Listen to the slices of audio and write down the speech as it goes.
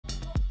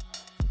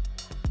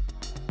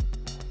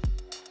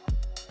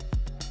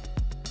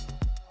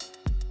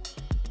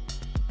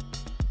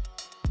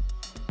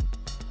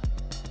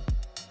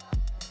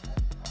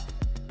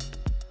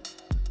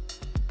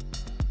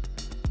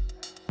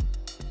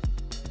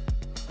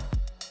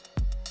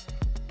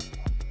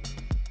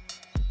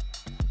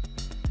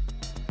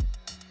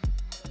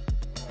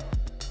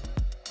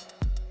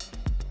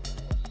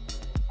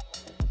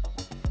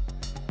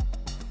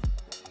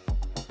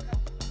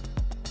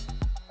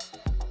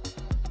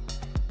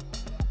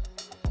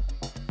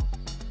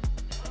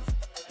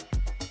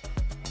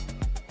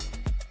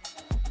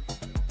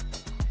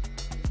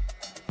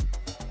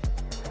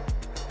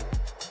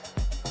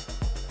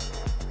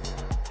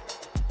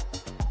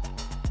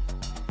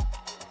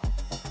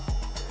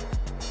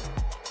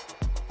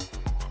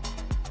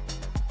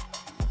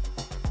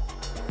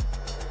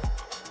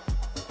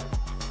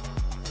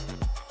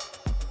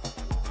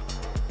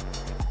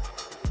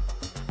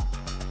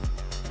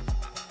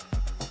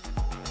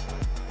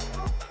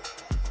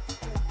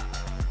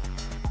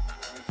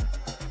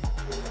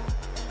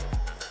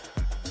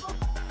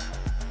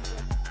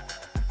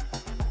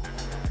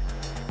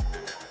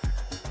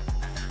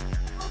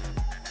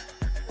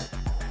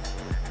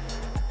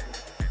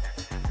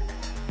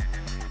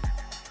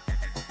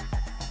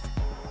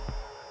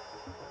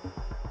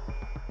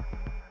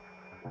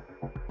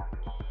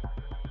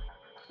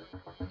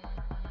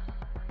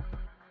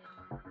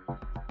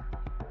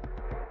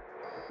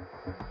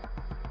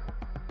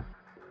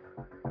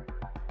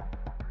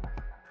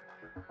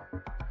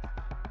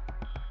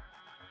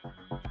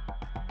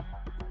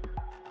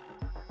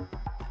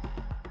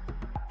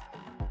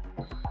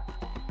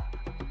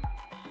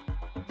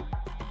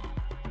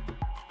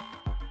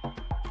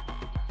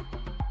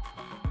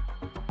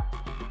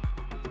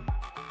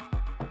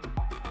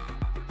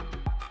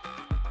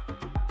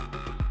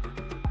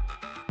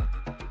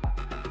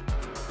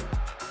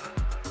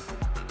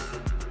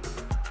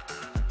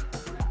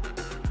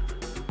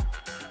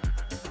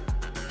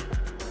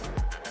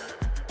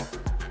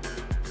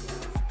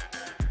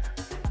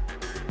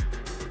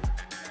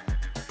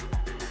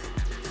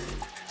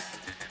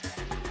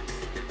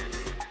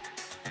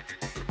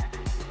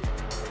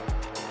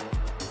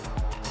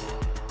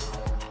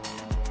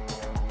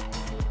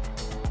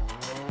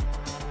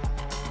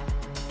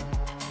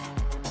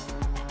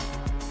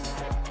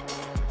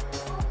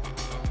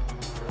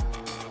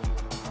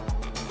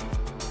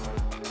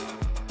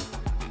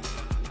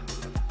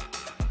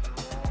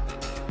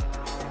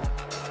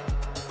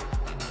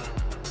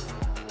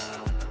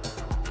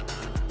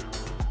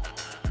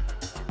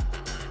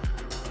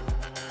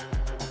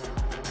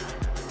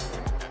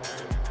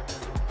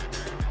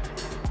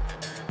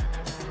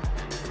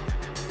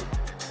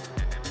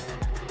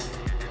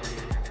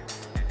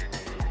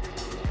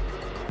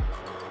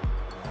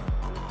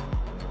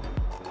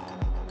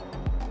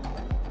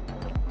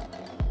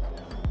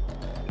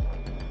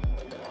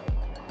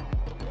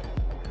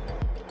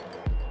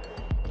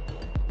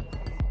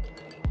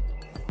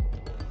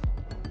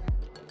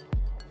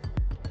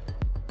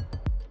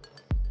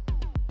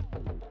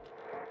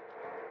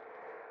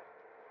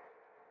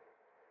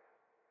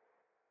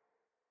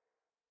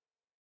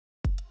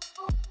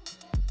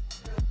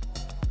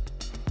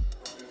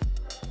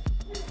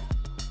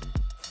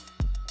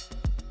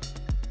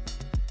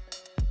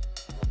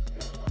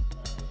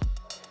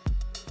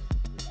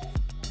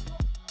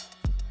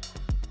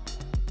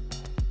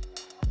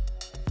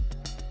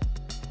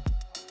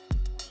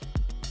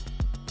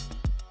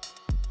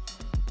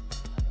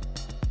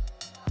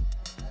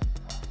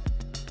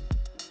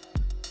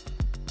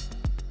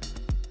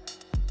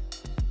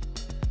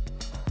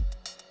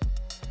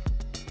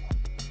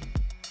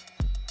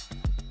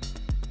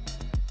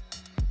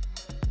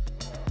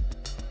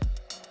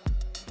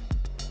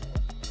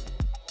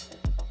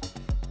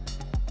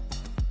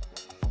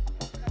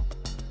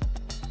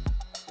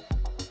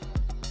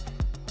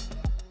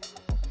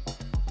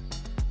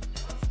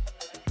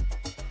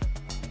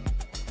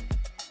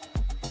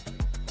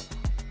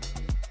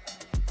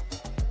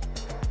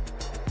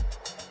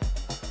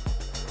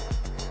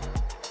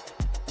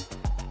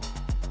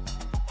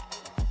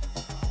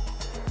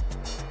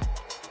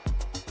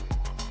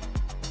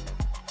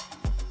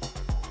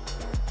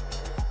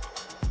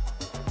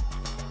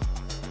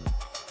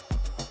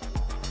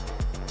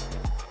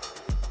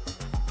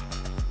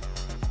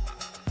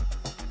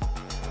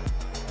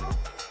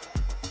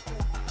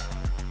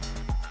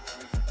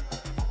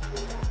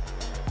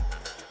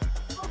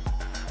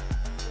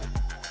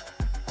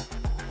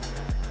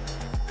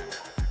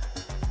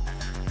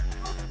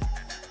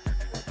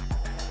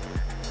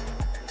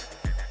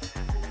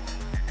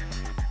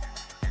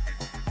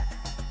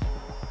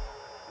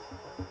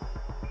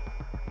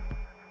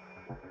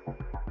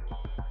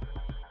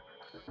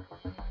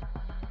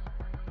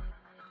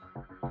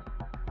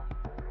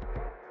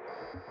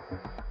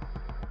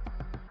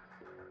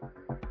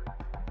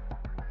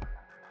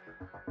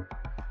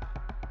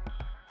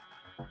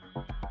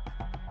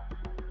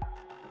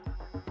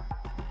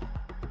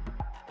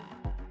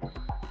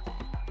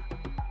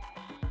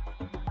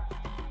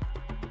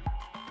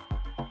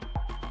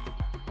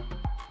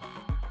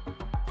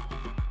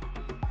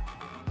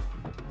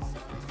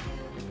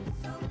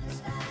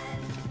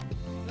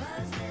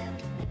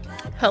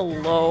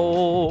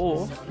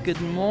Hello. Good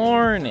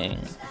morning.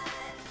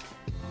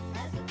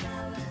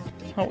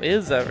 How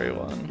is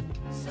everyone?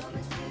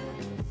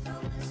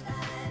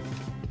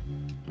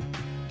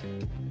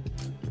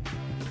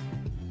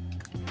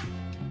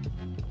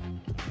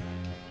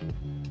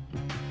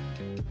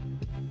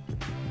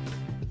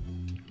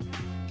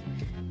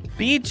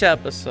 Beach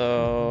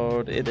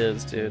episode. It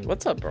is, dude.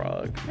 What's up,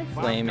 Brog? Hi,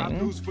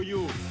 Flaming.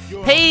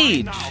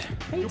 Paige!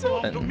 How you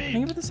doing?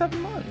 Hanging with the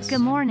 7 months.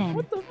 Good morning.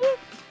 What the fuck?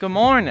 Good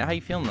morning. How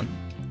you feeling?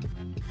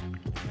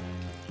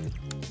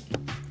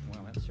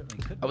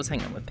 I was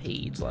hanging with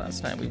Paige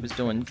last night. We was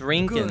doing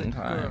drinking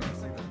time.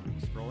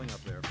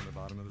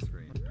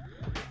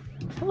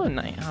 Hello,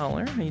 Night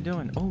Howler. How you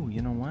doing? Oh,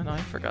 you know what? I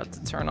forgot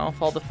to turn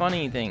off all the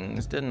funny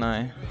things, didn't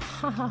I?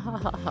 Ha ha ha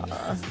ha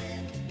ha.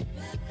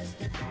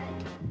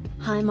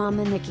 Hi,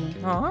 Mama Nikki.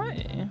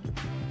 Hi.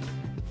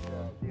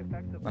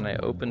 When I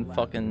open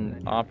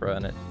fucking Opera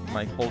and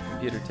my whole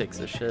computer takes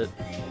a shit.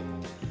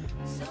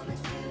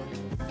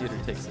 Computer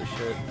takes a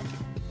shit.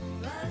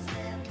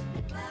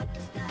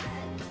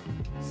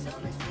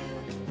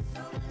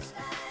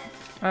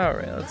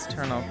 Alright, let's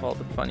turn off all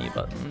the funny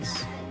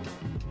buttons.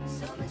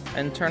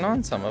 And turn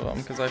on some of them,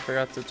 because I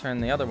forgot to turn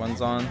the other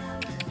ones on.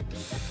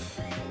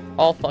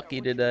 All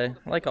fucky today,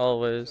 like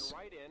always.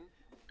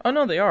 Oh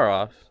no, they are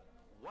off.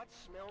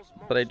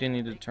 But I do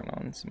need to turn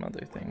on some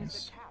other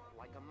things.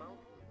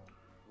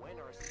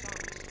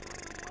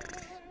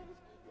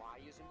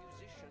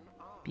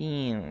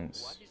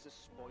 Beans.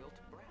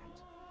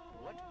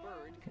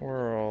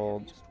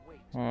 World.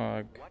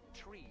 Hog.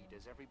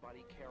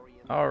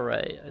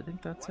 Alright, I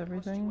think that's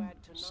everything.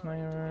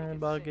 Sniper,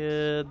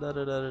 bucket, da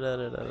da da da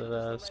da da da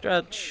da.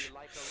 Stretch.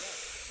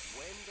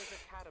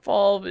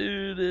 Fall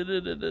view, da da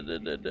da da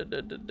da da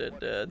da da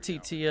da.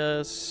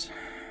 TTS.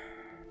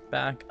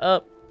 Back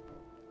up.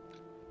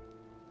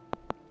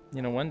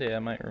 You know, one day I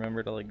might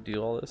remember to like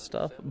do all this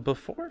stuff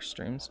before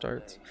stream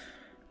starts.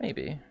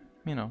 Maybe.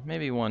 You know,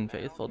 maybe one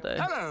faithful day.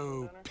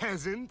 Hello,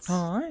 peasants.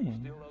 Hi.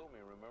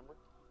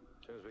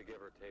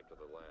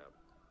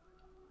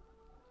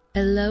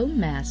 Hello,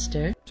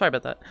 Master. Sorry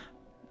about that.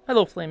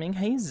 Hello, Flaming.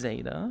 Hey,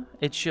 Zeta.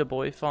 It's your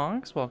boy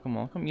Fox. Welcome,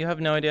 welcome. You have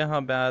no idea how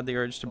bad the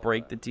urge to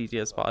break the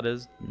TTS spot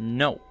is?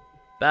 No.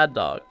 Bad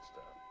dog.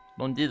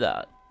 Don't do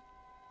that.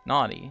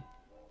 Naughty.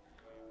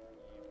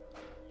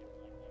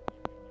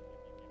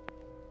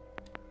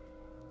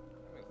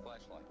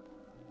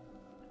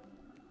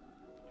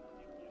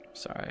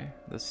 Sorry,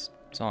 this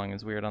song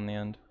is weird on the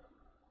end.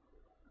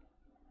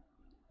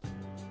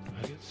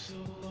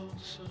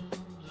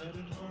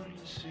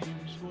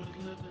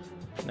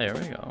 There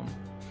we go.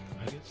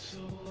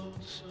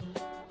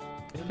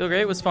 Feel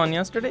great. Was fun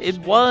yesterday. It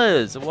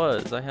was.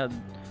 I had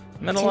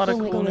met a lot of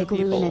cool new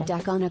people. In a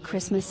deck on a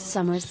Christmas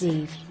summer's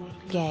eve.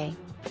 Gay.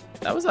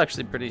 That was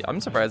actually pretty.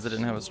 I'm surprised I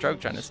didn't have a stroke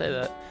trying to say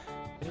that.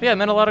 But yeah, I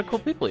met a lot of cool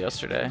people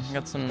yesterday. I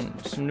got some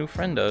new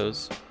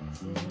friendos.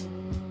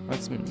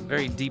 Had some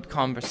very deep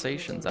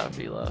conversations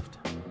after you left.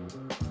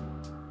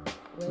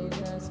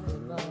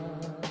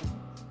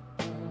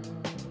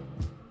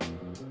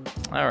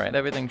 Alright,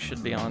 everything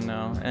should be on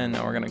now. And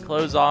now we're gonna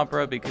close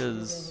Opera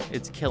because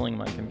it's killing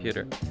my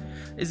computer.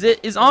 Is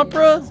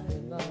Opera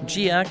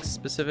GX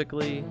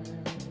specifically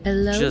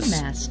Hello, just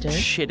Master.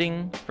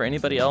 shitting for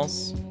anybody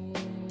else?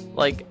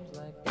 Like,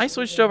 I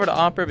switched over to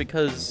Opera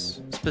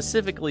because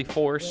specifically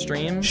for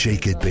stream.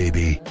 Shake it,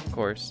 baby. Of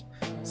course.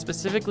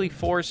 Specifically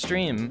for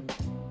stream,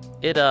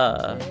 it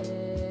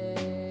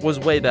was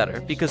way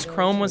better because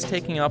Chrome was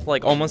taking up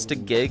like almost a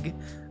gig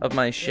of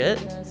my shit.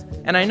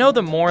 And I know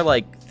the more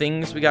like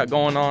things we got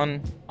going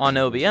on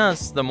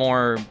OBS, the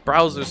more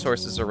browser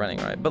sources are running,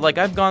 right? But like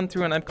I've gone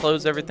through and I've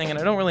closed everything and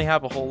I don't really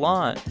have a whole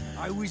lot.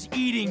 I was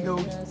eating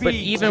those beans. But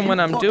even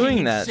when I'm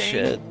doing that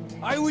shit,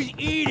 I was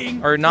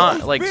eating or not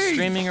those like beans.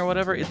 streaming or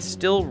whatever, it's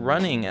still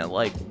running at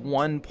like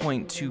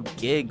 1.2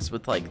 gigs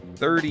with like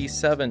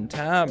 37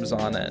 tabs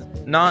on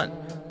it. Not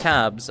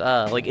tabs,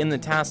 like in the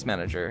task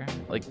manager,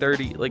 like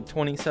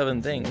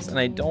 27 things, and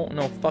I don't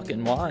know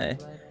fucking why.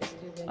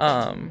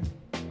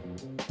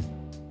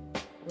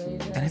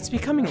 And it's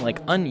becoming like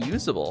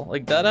unusable,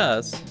 like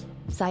deadass.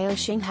 Sayo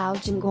Xing Hao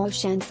Jinguo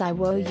Shen Sai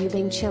Wo Yu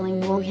Bing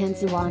Chilling Wo Hen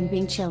Zuan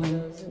Bing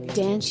Chilling.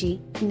 Danchi,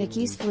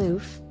 Nikki's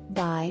Floof,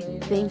 Bye,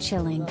 Bing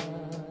Chilling.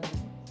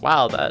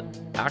 Wow, that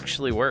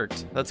actually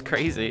worked. That's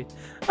crazy.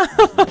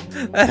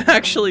 That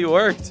actually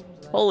worked.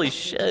 Holy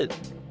shit.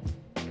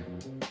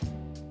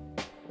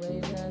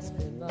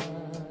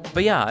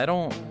 But yeah, I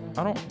don't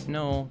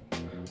know.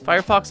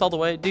 Firefox all the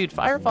way? Dude,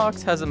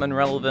 Firefox hasn't been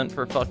relevant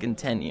for fucking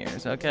 10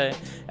 years, okay?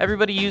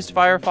 Everybody used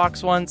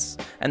Firefox once,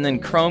 and then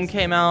Chrome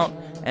came out,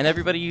 and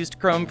everybody used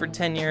Chrome for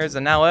 10 years,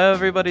 and now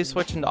everybody's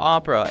switching to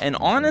Opera. And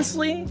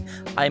honestly,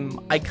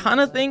 I kind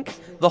of think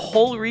the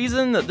whole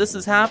reason that this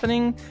is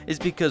happening is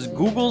because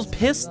Google's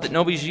pissed that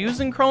nobody's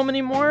using Chrome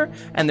anymore,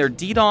 and they're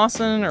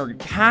DDoSing or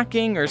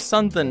hacking or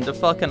something to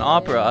fucking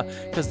Opera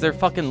because they're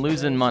fucking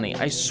losing money.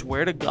 I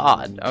swear to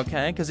God,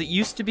 okay? Because it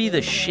used to be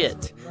the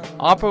shit.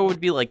 Opera would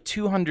be like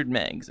 200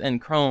 megs,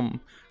 and Chrome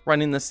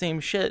running the same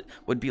shit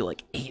would be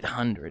like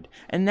 800.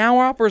 And now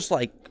Opera's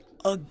like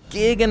a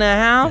gig and a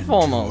half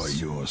almost.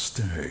 Enjoy your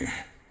stay.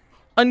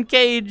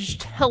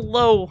 Uncaged,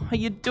 hello, how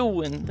you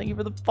doing? Thank you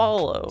for the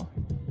follow.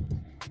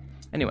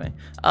 Anyway,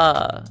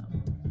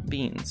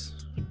 beans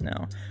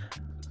now.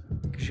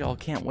 Cause y'all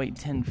can't wait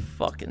 10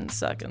 fucking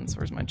seconds.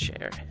 Where's my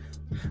chair?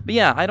 But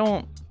yeah, I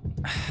don't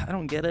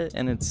get it,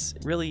 and it's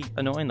really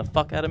annoying the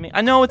fuck out of me.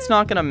 I know it's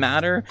not gonna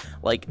matter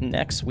like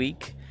next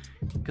week,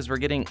 because we're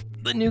getting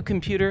the new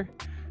computer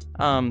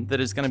that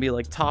is gonna be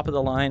like top of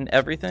the line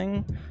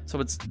everything. So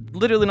it's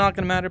literally not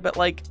gonna matter, but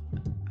like,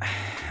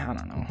 I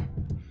don't know.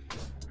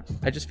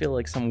 I just feel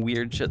like some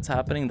weird shit's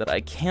happening that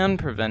I can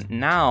prevent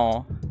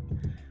now,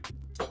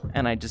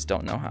 and I just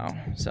don't know how.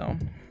 So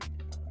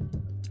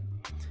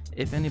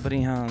if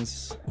anybody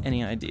has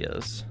any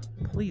ideas,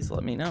 please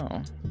let me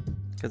know,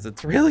 because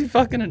it's really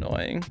fucking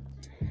annoying.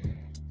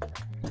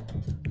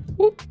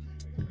 Whoop.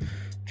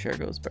 Chair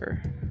goes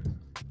burr.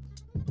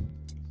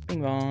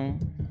 Bing bong.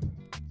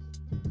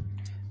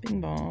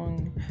 Bing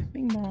bong.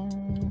 Bing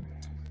bong.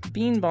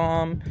 Bean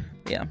bomb.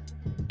 Yeah.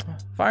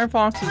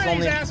 Firefox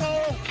is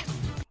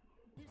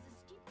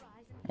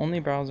only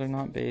browser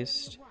not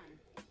based.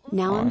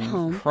 Now I'm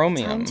home.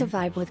 Chromium. Time to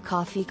vibe with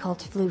coffee called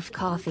Floof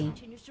Coffee.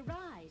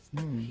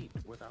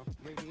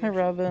 Hi,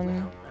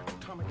 Robin.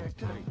 Atomic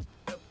activity.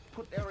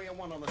 Put area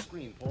 1 on the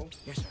screen, Paul.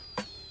 Yes, sir.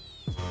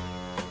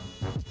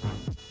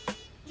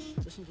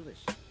 Listen to this.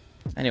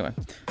 Anyway,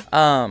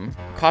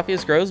 coffee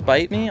is gross.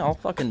 Bite me. I'll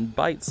fucking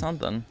bite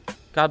something.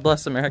 God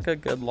bless America.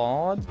 Good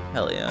lord.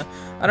 Hell yeah.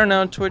 I don't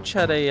know. Twitch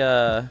had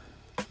a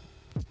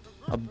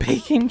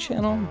baking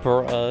channel,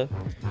 bruh.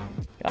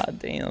 God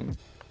damn.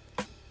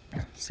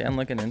 Sound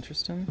looking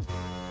interesting?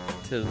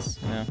 Tis,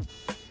 yeah.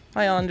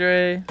 Hi,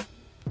 Andre.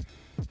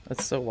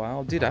 That's so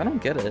wild. Dude, I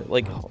don't get it.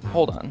 Like,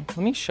 hold on. Let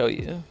me show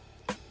you.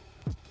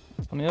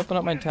 Let me open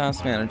up my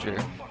task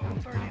manager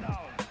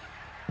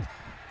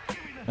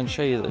and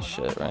show you this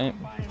shit, right?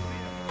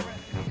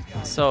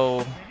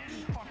 So,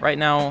 right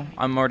now,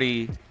 I'm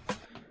already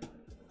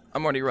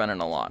running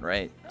a lot,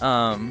 right?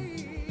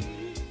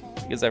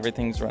 Because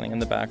everything's running in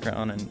the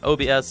background, and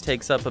OBS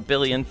takes up a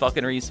billion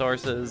fucking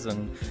resources,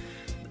 and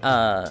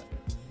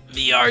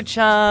VR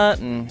chat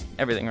and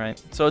everything,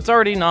 right? So it's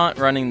already not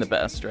running the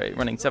best, right?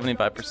 Running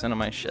 75% of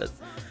my shit.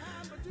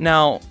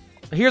 Now,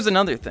 here's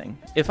another thing.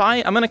 If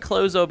I'm gonna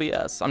close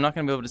OBS, I'm not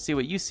gonna be able to see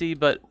what you see,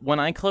 but when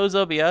I close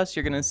OBS,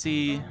 you're gonna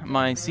see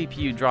my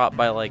CPU drop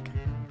by like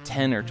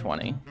 10 or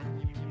 20.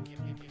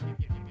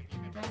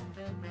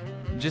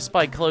 Just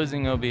by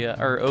closing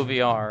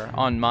OVR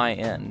on my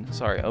end,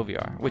 sorry,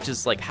 OVR, which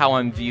is like how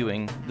I'm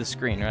viewing the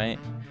screen, right?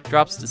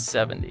 Drops to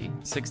 70,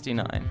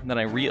 69. Then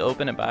I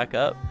reopen it back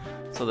up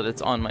so that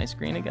it's on my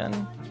screen again,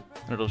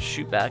 and it'll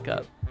shoot back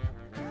up.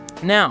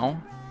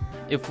 Now,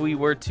 if we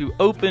were to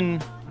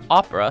open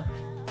Opera,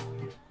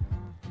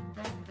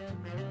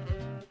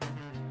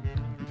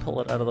 pull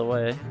it out of the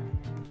way.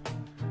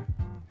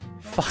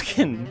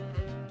 Fucking,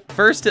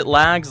 first it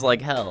lags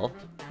like hell.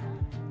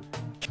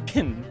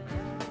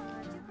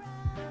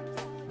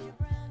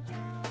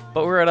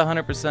 But we're at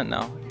 100%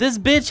 now. This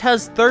bitch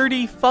has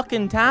 30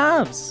 fucking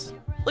tabs.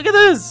 Look at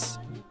this.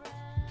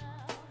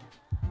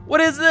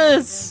 What is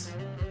this?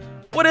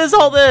 What is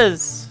all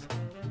this?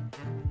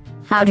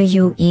 How do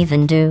you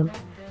even do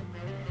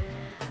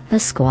the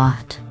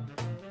squat?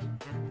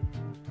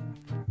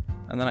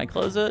 And then I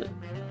close it.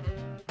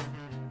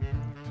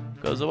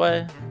 Goes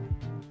away.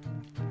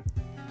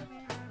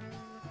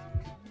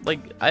 Like,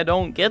 I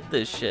don't get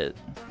this shit.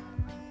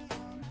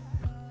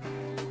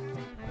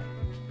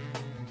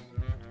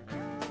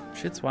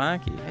 Shit's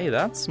wacky. Hey,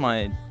 that's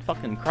my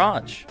fucking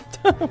crotch.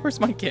 Where's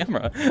my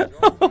camera?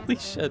 Holy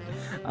shit.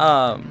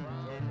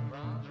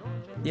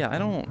 Yeah, I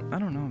don't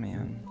know,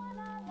 man.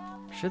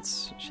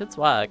 Shit's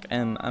whack,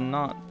 and I'm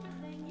not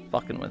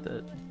fucking with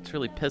it. It's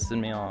really pissing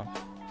me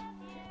off.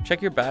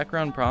 Check your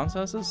background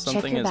processes.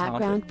 Something Check your is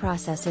background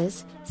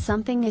processes.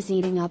 Something is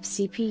eating up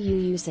CPU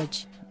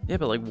usage. Yeah,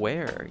 but like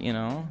where, you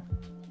know?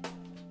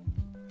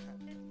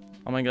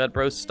 Oh my god,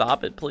 bro,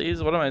 stop it,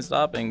 please. What am I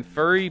stopping?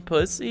 Furry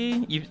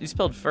pussy? You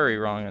spelled furry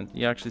wrong.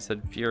 You actually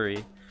said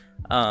fury.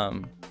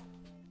 Why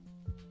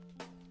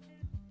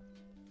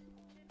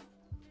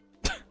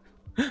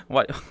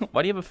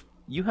do you have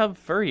you have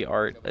furry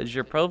art as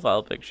your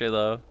profile picture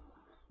though?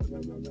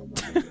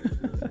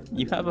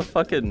 You have a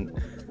fucking...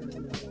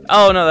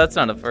 Oh no, that's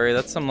not a furry.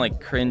 That's some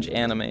like cringe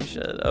anime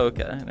shit.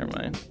 Okay, never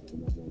mind.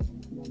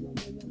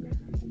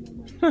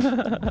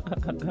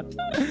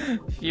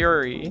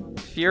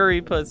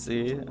 Fury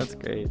pussy. That's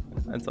great.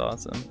 That's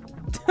awesome.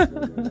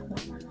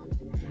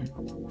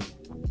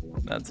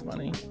 That's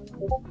funny.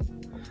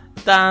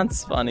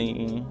 That's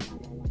funny.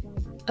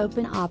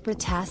 Open Opera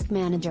Task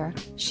Manager.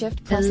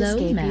 Shift plus Hello,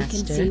 escape. master.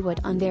 You can see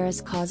what on there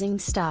is causing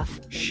stuff.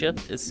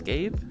 Shift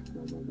escape?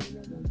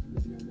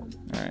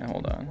 Alright,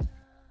 hold on.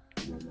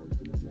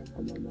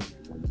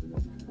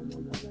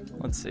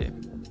 Let's see.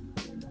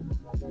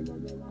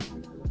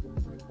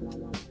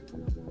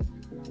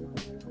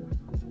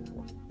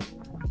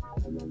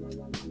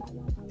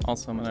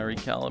 Also, I'm gonna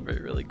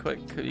recalibrate really quick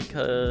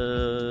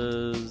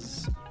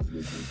because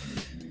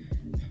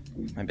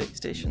my base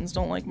stations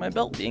don't like my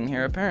belt being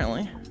here,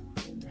 apparently.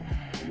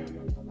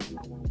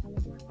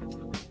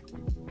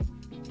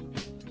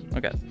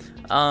 Okay.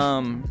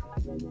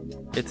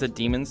 It's a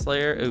Demon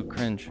Slayer. Ooh,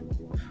 cringe.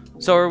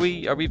 So are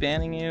we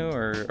banning you,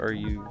 or are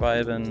you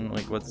vibing?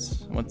 Like,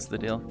 what's the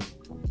deal?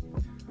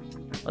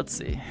 Let's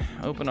see.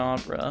 Open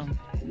Opera.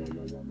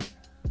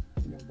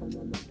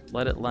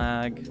 Let it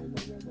lag.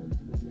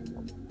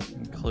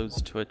 And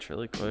close Twitch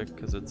really quick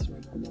because it's.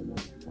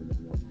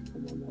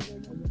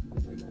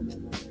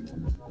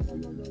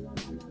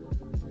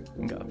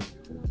 Go.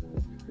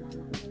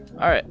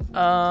 All right.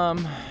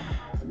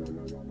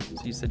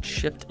 So you said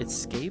Shift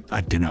Escape?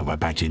 I don't know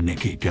about you,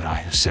 Nicky, but I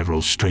have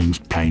several streams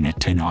playing at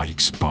 10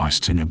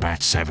 spiced in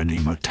about 70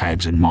 more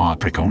tabs, and my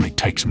brick only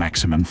takes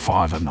maximum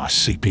 5 of my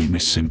CP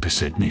Miss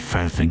Sympathy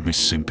Fairthing Miss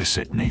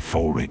Sympathy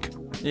Forig.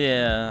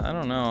 Yeah, I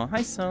don't know. Hi,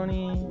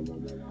 Sony.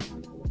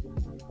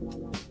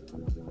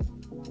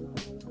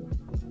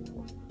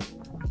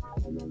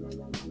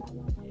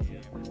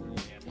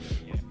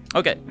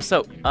 Okay,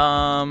 so,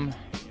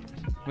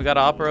 we got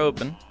Opera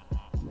open.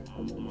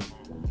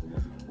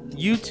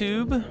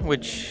 YouTube,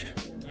 which,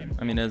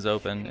 I mean, is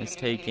open, is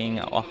taking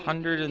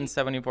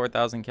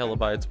 174,000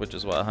 kilobytes, which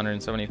is what,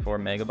 174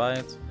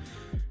 megabytes?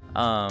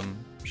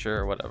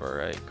 Sure, whatever,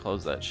 right?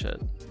 Close that shit.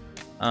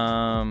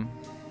 Hi,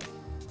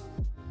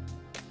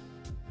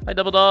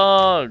 Double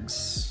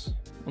Dogs!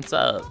 What's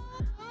up?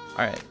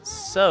 Alright,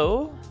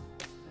 so...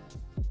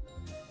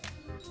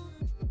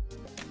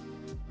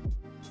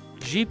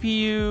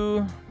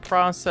 GPU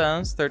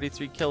process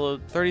 33,000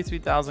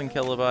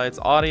 kilobytes,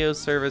 audio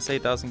service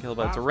 8,000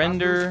 kilobytes,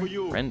 render. What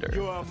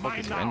the fuck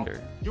is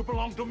render? You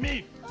belong to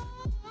me.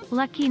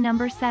 Lucky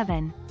number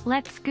 7.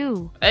 Let's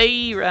go.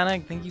 Hey,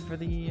 Ranik, thank you for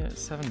the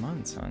 7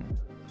 months, son.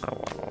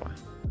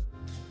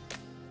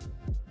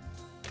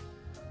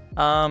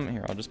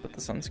 Here, I'll just put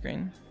this on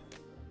screen.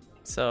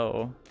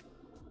 So.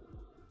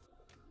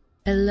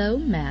 Hello,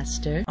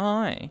 Master.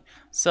 Hi.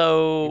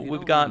 So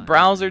we've got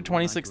browser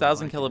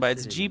 26,000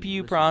 kilobytes,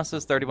 GPU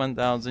process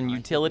 31,000,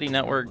 utility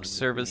network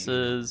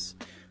services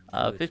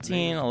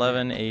 15,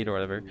 11, 8, or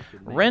whatever.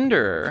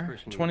 Renderer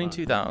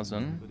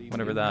 22,000,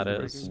 whatever that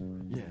is.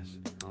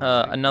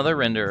 Another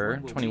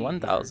renderer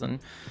 21,000.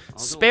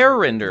 Spare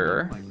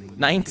renderer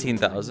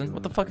 19,000.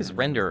 What the fuck is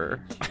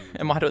renderer?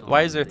 And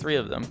why is there 3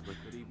 of them?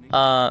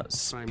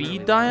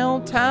 Speed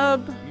dial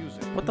tab?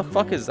 What the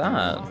fuck is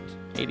that?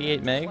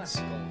 88 megs.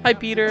 Hi,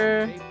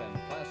 Peter.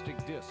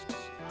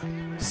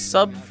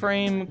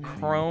 Subframe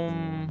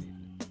Chrome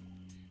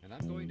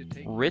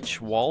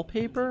rich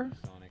wallpaper?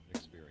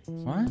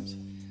 What?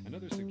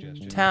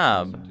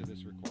 Tab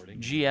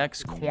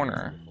GX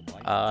corner.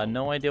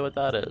 No idea what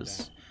that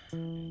is.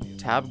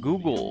 Tab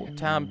Google.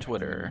 Tab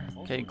Twitter.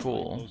 Okay,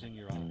 cool.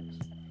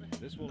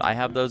 I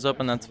have those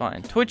open, that's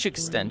fine. Twitch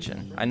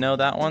extension. I know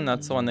that one.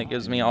 That's the one that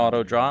gives me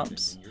auto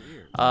drops.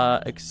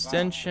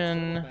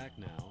 Extension.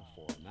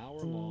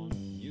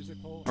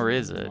 Or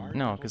is it?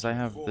 No, because I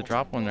have the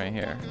drop one right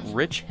here.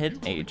 Rich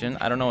Hit Agent.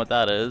 I don't know what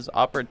that is.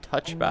 Opera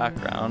Touch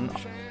Background.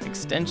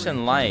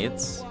 Extension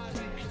Lights.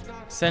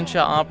 Extension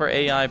Opera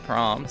AI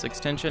Prompts.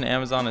 Extension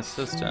Amazon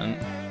Assistant.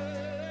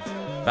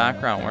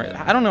 Background work.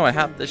 I don't know what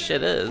half this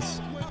shit is.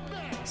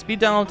 Speed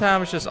download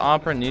tab is just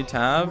Opera new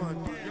tab.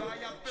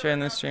 Sharing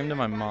this stream to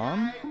my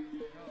mom.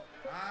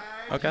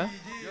 Okay.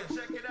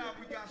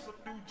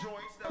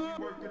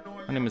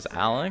 My name is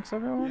Alex,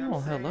 everyone.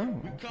 Well, hello.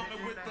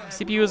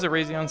 CPU is a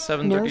Radeon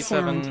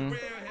 737.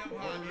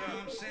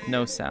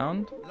 No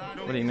sound?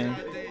 What do you mean?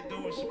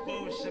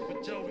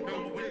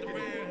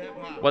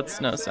 What's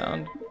no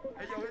sound?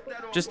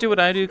 Just do what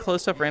I do,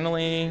 close stuff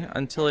randomly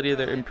until it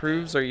either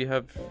improves or you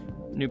have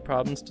new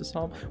problems to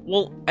solve.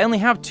 Well, I only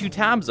have 2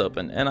 tabs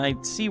open, and I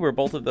see where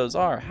both of those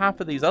are.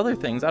 Half of these other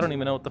things, I don't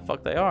even know what the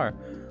fuck they are.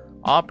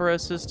 Opera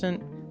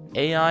Assistant,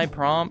 AI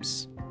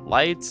Prompts,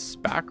 Lights,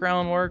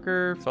 Background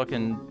Worker,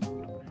 fucking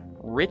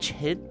Rich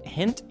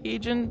Hint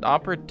Agent,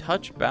 Opera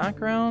Touch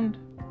Background.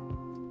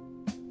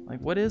 Like,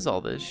 what is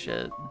all this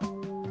shit?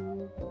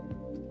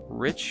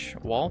 Rich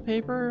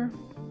Wallpaper?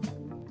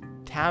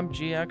 Tab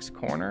GX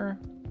Corner?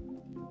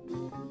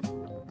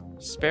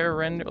 Spare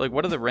render? Like,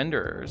 what are the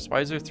renderers?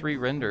 Why is there 3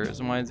 renderers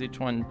and why is each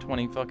one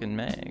 20 fucking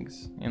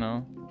megs? You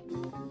know?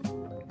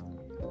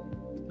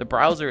 The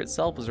browser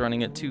itself is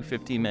running at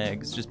 250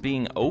 megs, just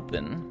being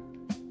open.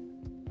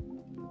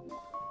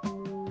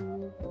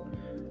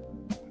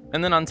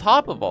 And then on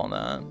top of all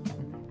that,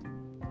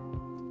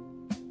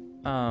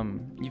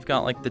 you've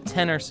got like the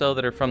 10 or so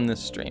that are from this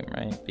stream,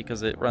 right?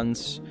 Because it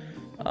runs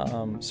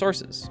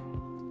sources.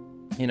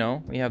 You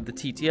know, we have the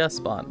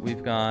TTS bot,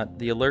 we've got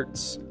the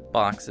alerts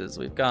boxes,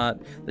 we've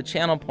got the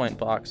channel point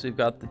box, we've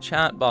got the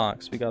chat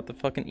box, we got the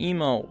fucking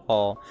emote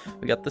wall,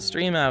 we got the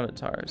stream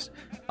avatars.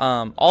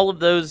 All of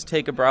those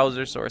take a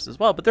browser source as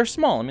well, but they're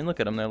small. I mean, look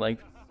at them. They're like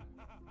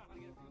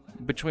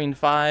between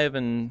 5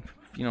 and,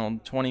 you know,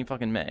 20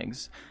 fucking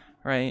megs.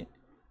 Right?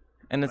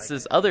 And it's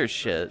this other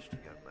shit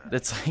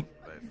that's like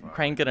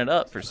cranking it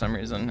up for some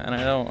reason, and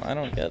I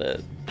don't get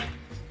it.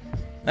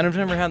 And I've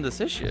never had this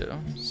issue,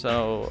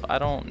 so I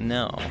don't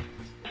know.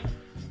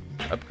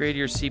 Upgrade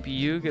your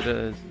CPU, get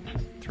a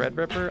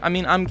Threadripper. I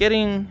mean, I'm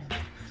getting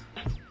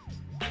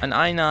an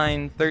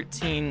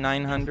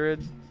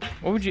i9-13900.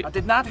 What would you? I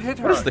did not hit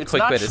her. What is the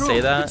quick way to say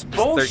that? It's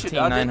bullshit.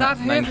 I did not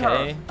hit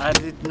her. I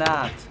did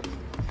not.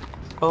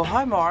 Oh,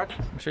 hi, Mark.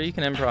 I'm sure you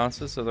can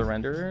in-process of the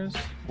renderers.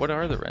 What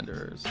are the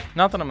renderers?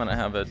 Not that I'm gonna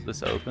have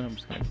this open. I'm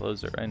just gonna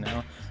close it right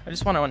now. I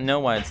just want to know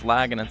why it's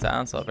lagging its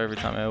ass off every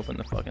time I open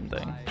the fucking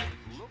thing.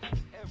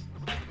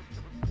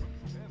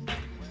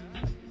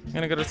 I'm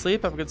gonna go to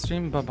sleep. Have a good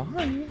stream.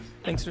 Bye-bye.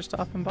 Thanks for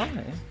stopping by.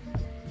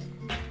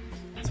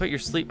 That's what your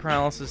sleep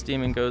paralysis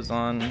demon goes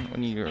on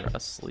when you're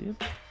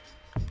asleep.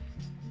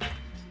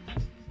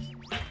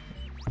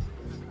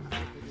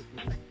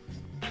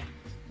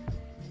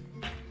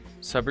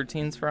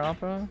 Subroutines for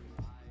Opera?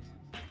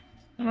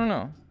 I don't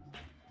know.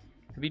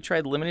 Have you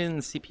tried limiting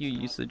the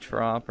CPU usage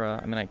for Opera?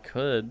 I mean, I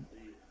could.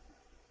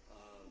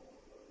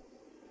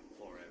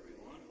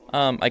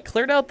 I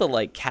cleared out the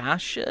like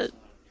cache shit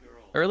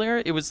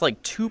earlier. It was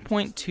like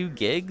 2.2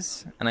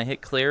 gigs, and I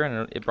hit clear,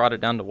 and it brought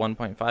it down to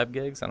 1.5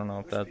 gigs. I don't know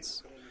if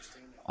that's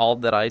all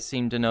that I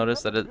seem to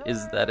notice. That it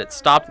is that it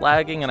stopped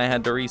lagging, and I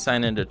had to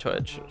re-sign into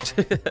Twitch.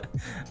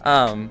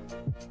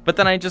 But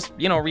then I just,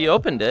 you know,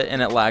 reopened it,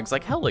 and it lags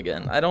like hell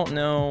again. I don't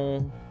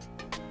know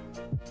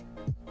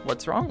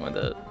what's wrong with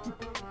it.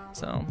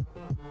 So,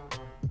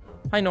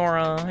 hi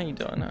Nora, how you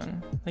doing,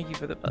 hon? Thank you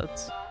for the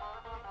bets.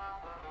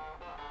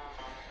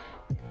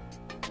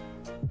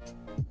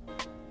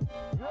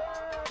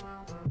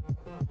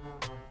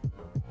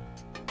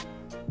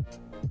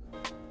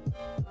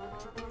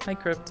 Hi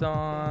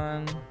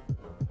Krypton.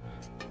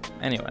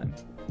 Anyway,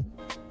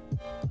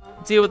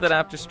 deal with it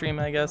after stream,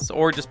 I guess,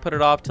 or just put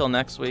it off till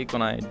next week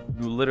when I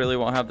literally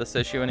won't have this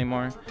issue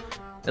anymore.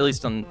 At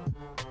least on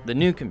the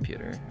new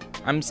computer.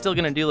 I'm still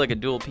gonna do like a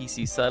dual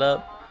PC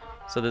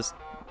setup, so this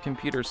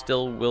computer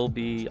still will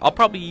be. I'll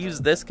probably use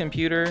this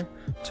computer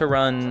to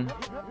run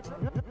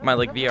my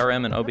like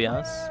VRM and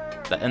OBS,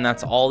 and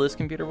that's all this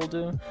computer will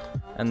do.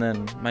 And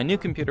then my new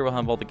computer will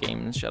have all the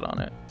games and shit on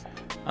it.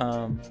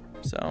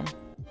 So.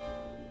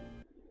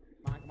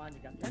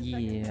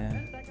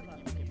 Yeah.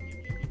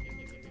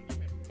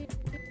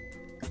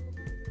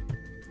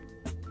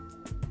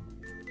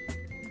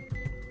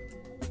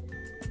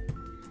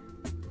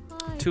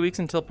 Two weeks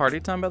until party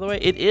time, by the way?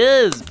 It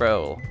is,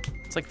 bro.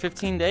 It's like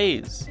 15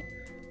 days.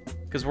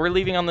 Because we're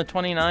leaving on the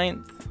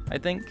 29th, I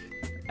think,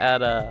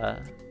 at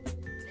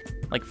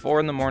like 4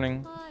 in the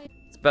morning.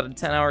 It's about a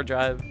 10-hour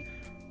drive.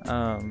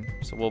 So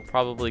we'll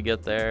probably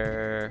get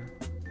there.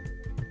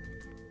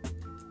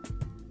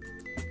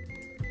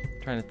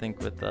 Trying to think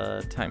with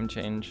the time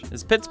change.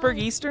 Is Pittsburgh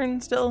Eastern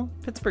still?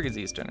 Pittsburgh is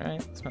Eastern,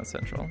 right? It's not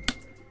Central.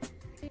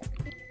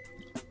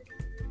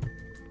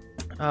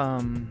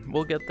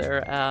 We'll get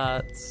there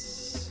at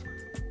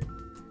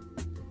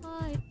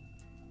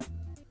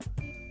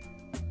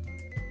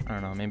I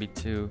don't know, maybe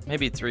 2,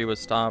 maybe 3 with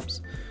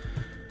stops.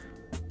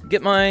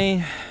 Get my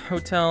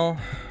hotel.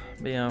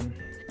 But yeah.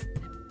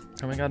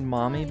 Oh my god,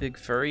 mommy, big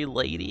furry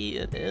lady.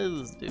 It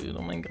is, dude.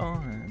 Oh my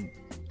god.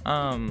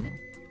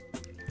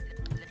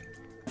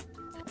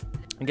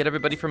 Get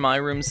everybody from my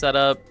room set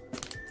up.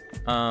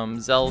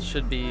 Zell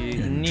should be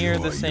near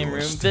the same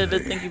room.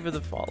 Vivid, thank you for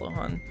the follow,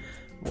 hon.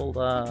 We'll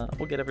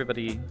get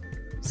everybody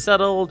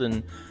settled,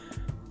 and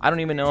I don't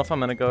even know if I'm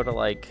gonna go to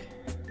like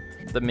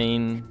the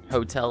main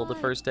hotel the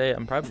first day.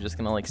 I'm probably just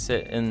gonna like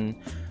sit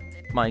in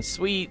my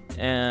suite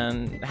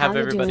and have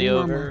everybody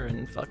over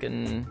and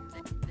fucking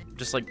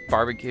just like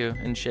barbecue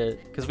and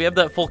shit. Cause we have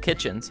that full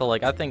kitchen, so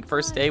like I think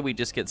first day we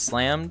just get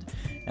slammed,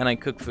 and I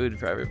cook food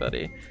for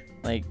everybody.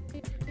 Like,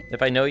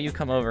 if I know you,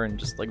 come over and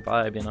just like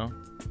vibe, you know?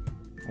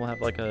 We'll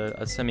have like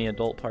a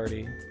semi-adult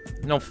party.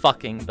 No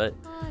fucking, but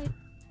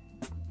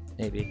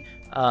maybe.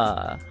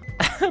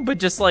 But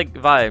just like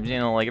vibes, you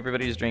know, like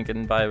everybody's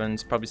drinking,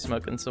 vibing, probably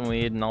smoking some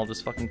weed, and I'll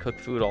just fucking cook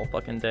food all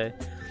fucking day.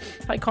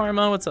 Hi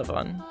Karma, what's up,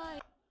 hon?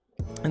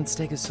 And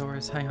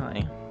Stegosaurus,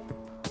 hi.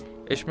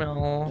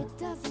 Ishmael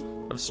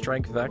of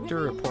Strike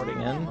Vector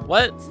reporting in.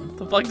 What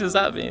the fuck does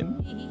that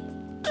mean?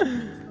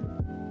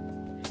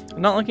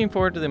 I'm not looking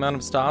forward to the amount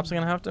of stops I'm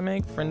gonna have to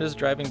make. Friend is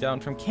driving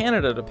down from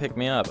Canada to pick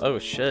me up. Oh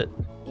shit.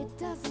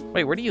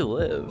 Wait, where do you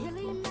live?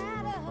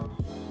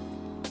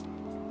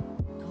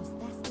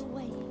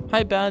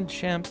 Hi, Bad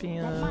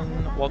Champion.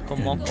 Welcome.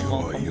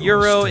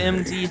 Euro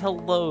MD,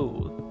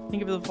 hello.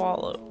 Thank you for the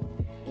follow.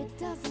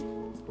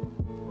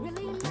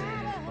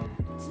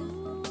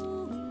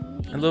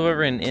 I live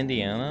over in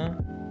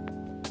Indiana.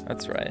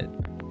 That's right.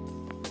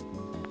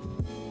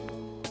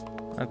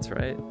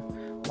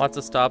 Lots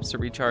of stops to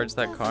recharge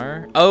that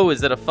car. Oh,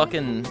 is it a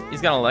fucking...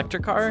 He's got an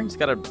electric car? He's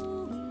got a...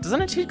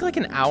 Doesn't it take like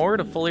an hour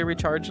to fully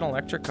recharge an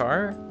electric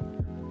car?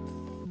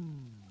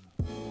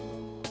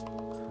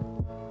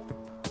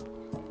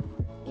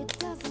 It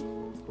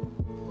doesn't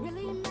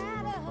really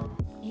matter.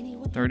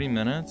 30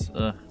 minutes?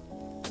 Ugh.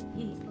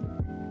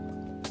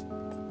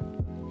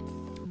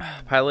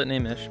 Pilot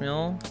named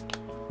Ishmael.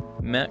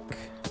 Mech.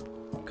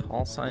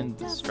 Call sign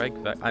strike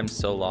vec. I'm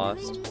so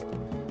lost.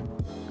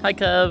 Hi,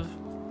 Kev.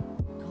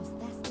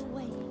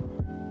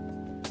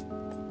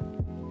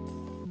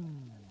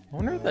 I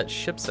wonder if that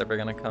ship's ever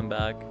gonna come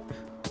back.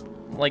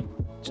 Like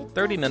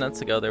 30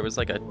 minutes ago, there was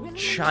like a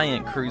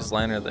giant cruise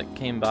liner that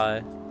came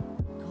by.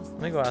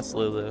 Let me go ask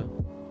Lulu.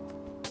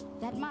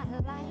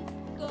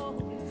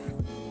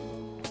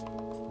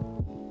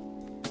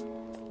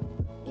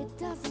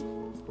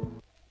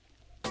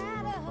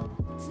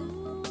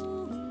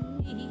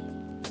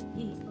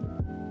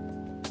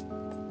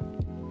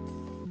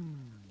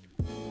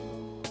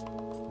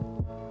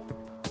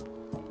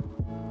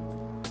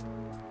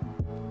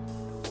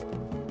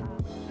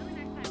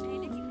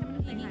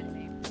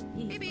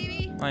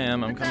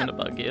 I'm coming to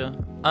bug you.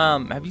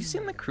 Have you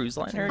seen the cruise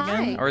liner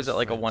again? Or is it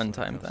like a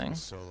one-time thing?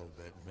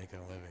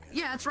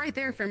 Yeah, it's right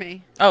there for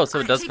me. Oh, so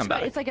it does come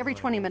back. It's like every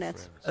 20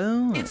 minutes.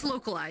 Oh. It's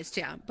localized,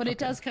 yeah. But it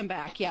does come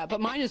back, yeah. But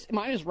mine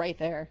is right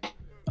there.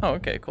 Oh,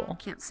 okay, cool.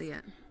 Can't see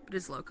it, but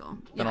it's local.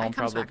 Then Yeah, I'll it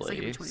comes back. It's probably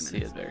like every 20 see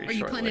minutes. it very Are you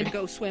shortly. planning to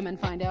go swim and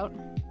find out?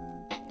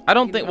 I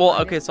don't think, well,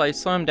 okay, so I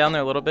swam down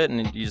there a little bit and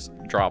you just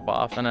drop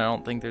off, and I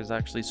don't think there's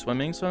actually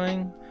swimming.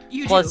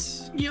 You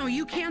Plus, do. You know,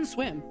 you can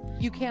swim.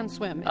 You can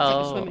swim. It's Oh.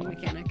 like a swimming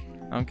mechanic.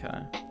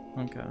 Okay.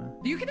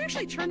 You can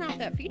actually turn off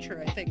that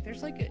feature, I think.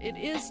 There's like,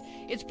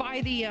 it's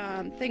by the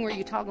thing where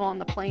you toggle on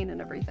the plane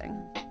and everything.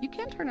 You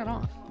can turn it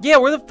off. Yeah,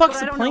 where the fuck's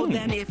But the I plane? don't know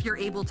then if you're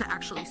able to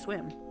actually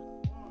swim.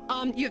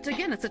 You have to,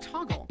 again, it's a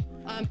toggle.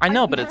 I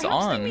know, but it's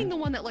perhaps on. They mean the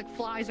one that like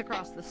flies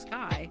across the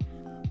sky.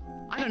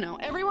 I don't know.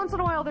 Every once in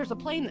a while, there's a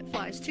plane that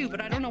flies too,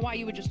 but I don't know why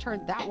you would just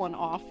turn that one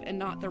off and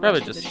not the rest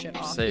Probably of the just shit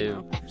off. save, you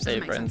know?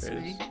 save Doesn't make sense to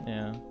renders. me.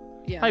 Yeah.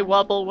 Yeah. Hi,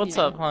 Wobble. What's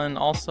Yeah. up, hon?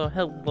 Also,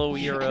 hello,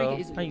 Euro.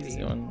 He's a How you baby,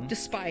 doing?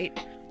 Despite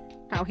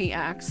how he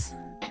acts.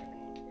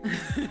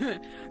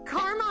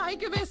 Karma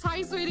Icabus,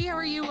 hi sweetie, how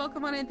are you?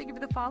 Welcome on in, thank you for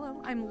the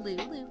follow. I'm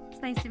Lulu.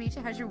 It's nice to meet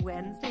you. How's your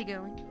Wednesday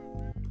going?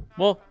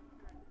 Well,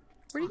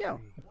 Where'd he go?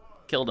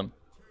 killed him.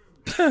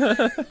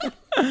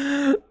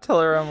 Tell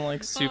her I'm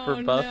like super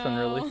Oh, buff and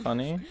really no.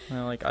 funny. And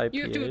I like IPAs.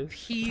 You have to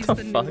appease The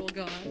the noodle fuck?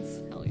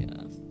 gods. Hell yeah.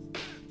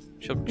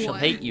 She'll What?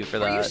 hate you for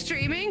Are you that.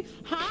 streaming?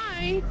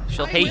 Hi.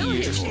 She'll I hate will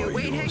you. hit you.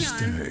 Wait, hang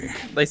on.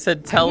 They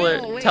said tell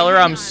will. Wait, her hang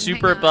I'm on,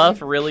 super hang on.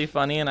 buff, really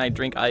funny, and I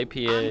drink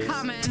IPAs. I'm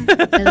coming.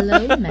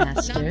 Hello, Not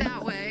Master.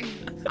 that way.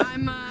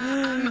 I'm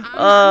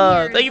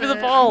here thank you as for the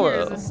a- follow. I'm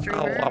here as a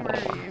streamer. Oh, Where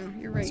are you?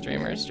 You're right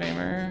here.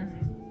 Streamer.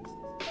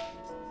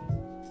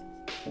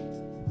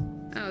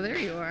 Oh, there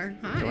you are.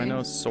 Hi. Do I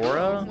know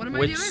Sora? What am I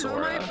Which doing?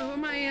 Sora? Who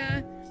am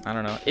I, I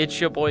don't know.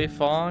 It's your boy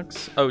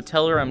Fox. Oh,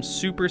 tell her I'm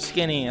super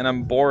skinny and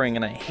I'm boring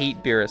and I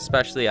hate beer,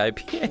 especially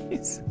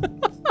IPAs.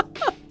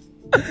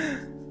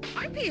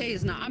 IPA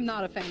is not. I'm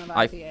not a fan of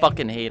IPA. I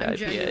fucking hate I'm IPAs.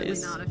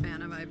 genuinely not a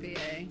fan of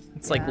IPA.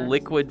 It's like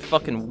liquid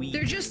fucking weed.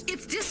 They're just.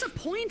 It's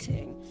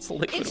disappointing. It's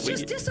liquid It's weed.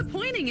 just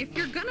disappointing if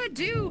you're going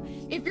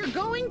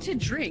to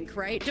drink,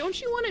 right?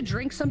 Don't you want to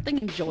drink something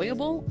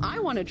enjoyable? I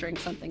want to drink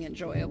something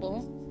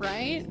enjoyable,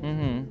 right?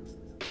 Mm-hmm.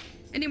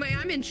 Anyway,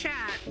 I'm in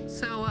chat,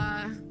 so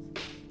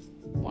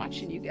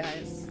watching you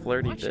guys.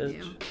 Flirty Watching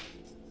bitch. you.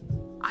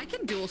 I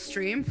can dual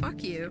stream.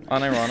 Fuck you.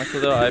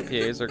 Unironically though,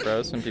 IPAs are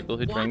gross and people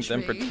who drink Watch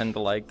them me. pretend to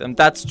like them.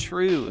 That's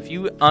true. If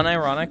you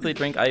unironically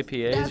drink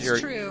IPAs, That's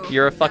true.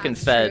 you're a fucking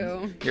That's fed.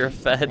 true. You're a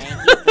fed.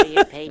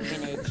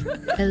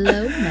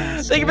 Hello,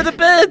 Master. Thank you for the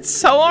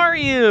bits. How are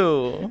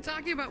you?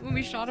 Talking about when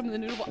we shot him in the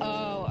noodle bowl.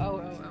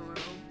 Oh.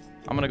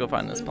 I'm gonna go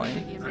find this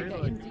plane.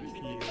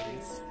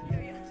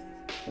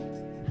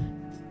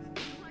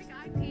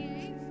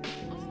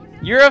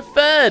 You're a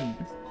fed.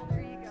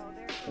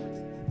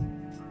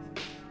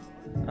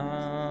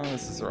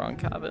 This is the wrong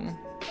cabin.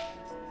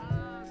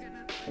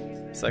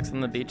 Sex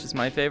on the Beach is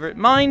my favorite.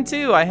 Mine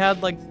too. I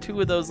had like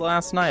 2 of those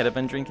last night. I've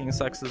been drinking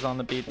Sexes on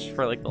the Beach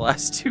for like the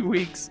last 2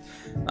 weeks.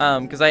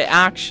 Because I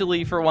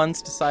actually for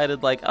once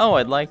decided like, oh,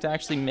 I'd like to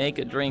actually make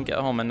a drink at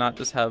home and not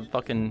just have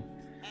fucking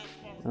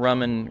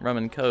rum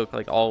and coke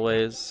like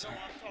always.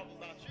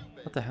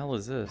 What the hell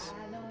is this?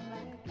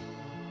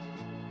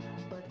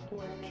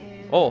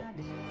 Oh.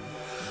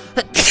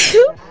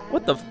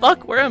 What the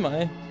fuck? Where am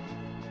I?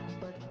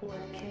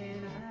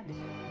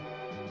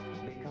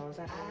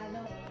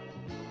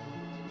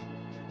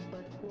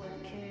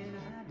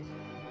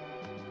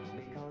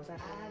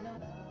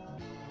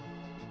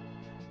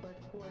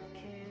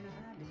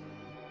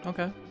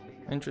 Okay,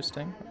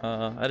 interesting.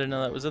 I didn't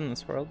know that was in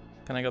this world.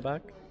 Can I go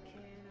back?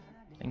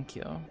 Thank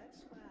you.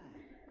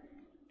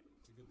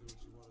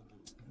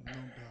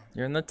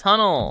 You're in the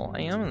tunnel.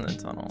 I am in the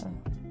tunnel.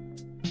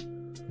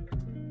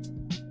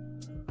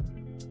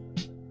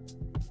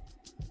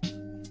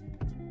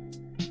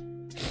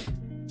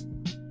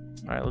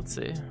 Alright, let's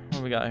see. What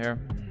do we got here?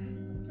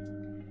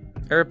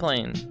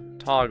 Airplane.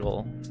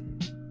 Toggle.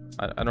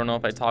 I don't know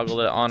if I toggled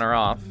it on or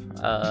off.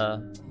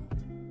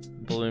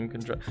 Balloon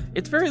control.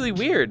 It's very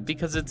weird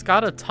because it's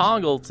got a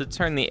toggle to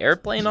turn the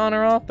airplane on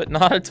or off, but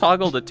not a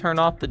toggle to turn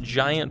off the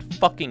giant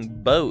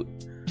fucking boat.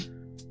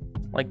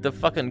 Like the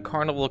fucking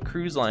Carnival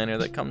cruise liner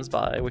that comes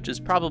by, which is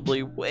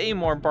probably way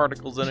more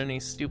particles than any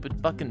stupid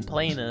fucking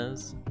plane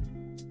is.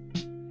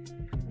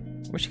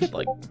 Wish you could,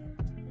 like,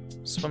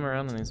 swim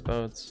around in these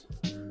boats.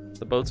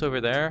 The boat's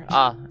over there?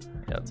 Ah,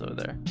 yeah, it's over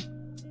there.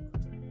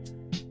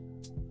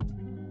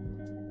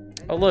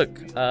 Oh look,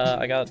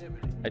 I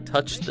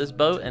touched this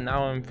boat and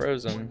now I'm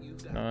frozen.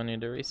 Now I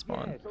need to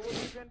respawn.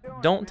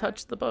 Don't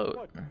touch the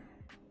boat.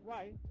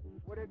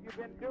 What have you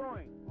been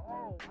doing?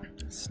 Oh,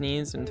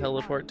 Sneeze and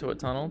teleport to a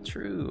tunnel?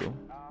 True.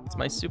 It's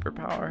my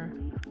superpower.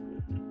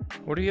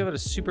 What do you have a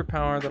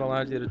superpower that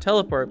allows you to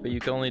teleport, but you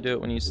can only do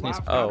it when you sneeze?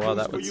 Oh, wow,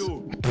 that was...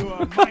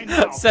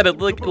 said it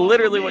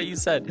literally what you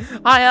said.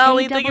 Hi,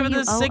 Allie, thank you for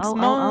the 6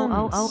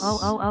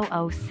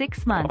 months.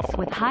 6 months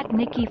with hot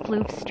Nikki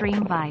Floof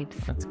stream vibes.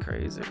 That's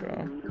crazy,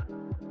 bro.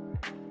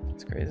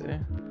 It's crazy.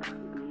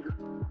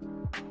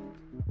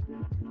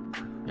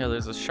 Yeah,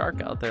 there's a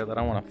shark out there that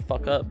I want to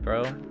fuck up,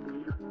 bro.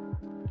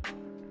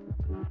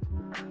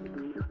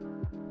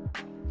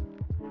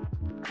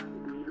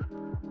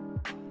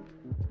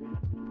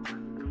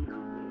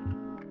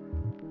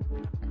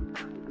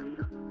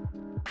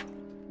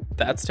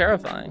 That's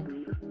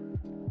terrifying.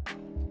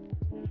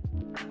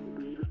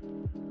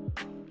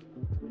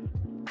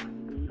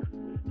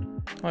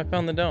 Oh, I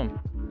found the dome.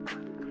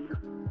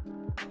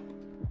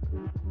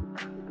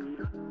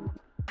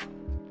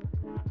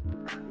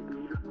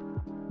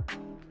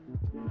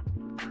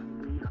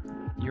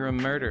 You're a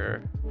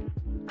murderer.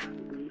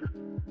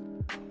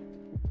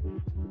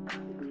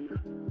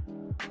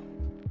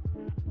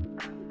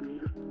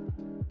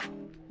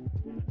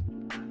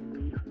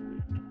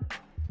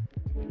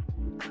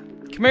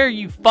 Come here,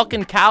 you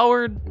fucking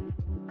coward!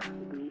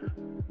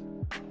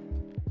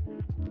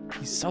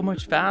 He's so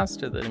much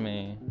faster than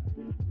me.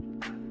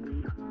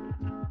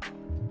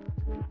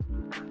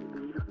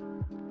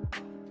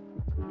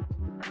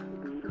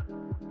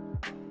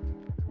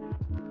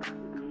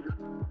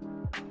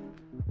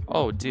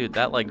 Oh, dude,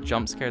 that like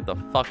jump scared the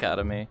fuck out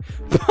of me.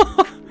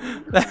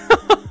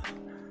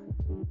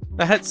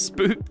 That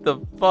spooked the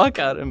fuck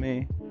out of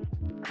me.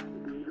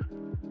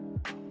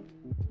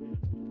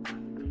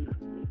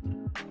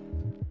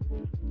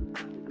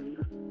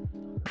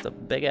 It's a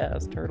big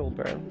ass turtle,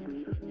 bro.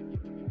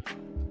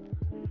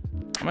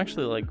 I'm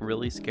actually like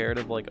really scared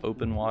of like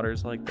open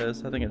waters like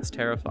this. I think it's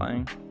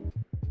terrifying.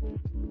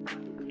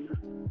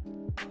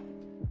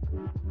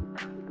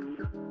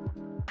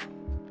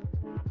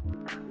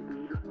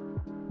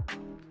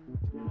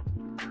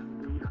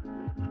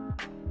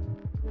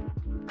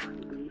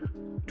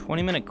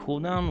 "20-minute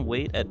cooldown,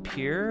 wait at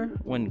pier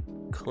when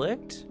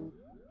clicked?"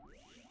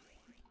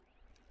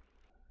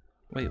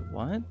 Wait,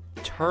 what?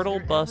 Turtle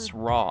bus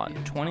raw.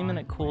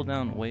 20-minute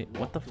cooldown, wait,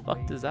 what the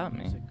fuck does that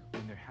mean?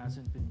 When there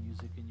hasn't been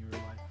music in your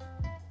life.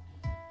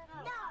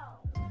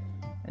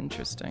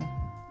 Interesting.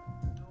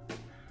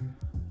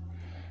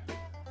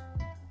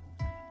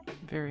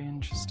 Very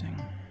interesting.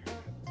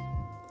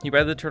 You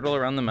ride the turtle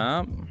around the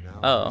map?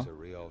 Oh.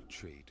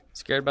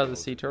 Scared by the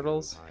sea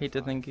turtles? Hate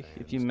to think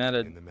if you met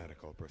a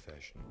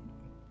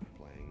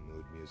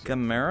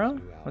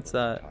Gamera? What's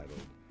that?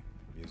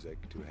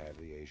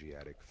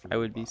 I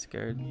would be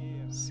scared.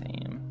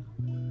 Same.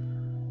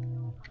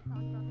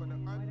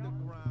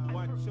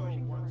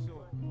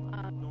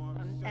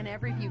 And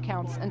every view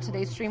counts, and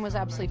today's stream was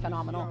absolutely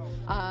phenomenal.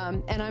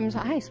 And I'm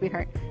hi,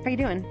 sweetheart. How you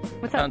doing?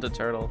 What's up? Found a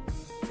turtle.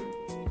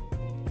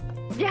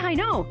 Yeah, I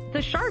know.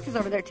 The shark is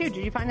over there too.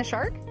 Did you find the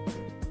shark?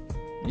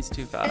 He's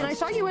too fast. And I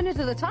saw you went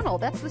into the tunnel.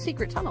 That's the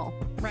secret tunnel,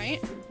 right?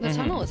 The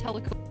tunnel is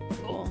hella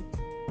cool.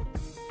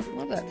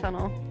 Love that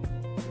tunnel.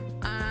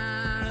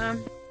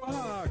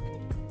 fuck!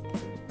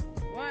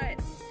 What?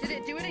 Did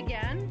it do it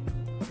again?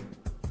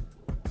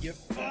 You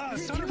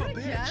son of a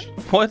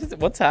bitch!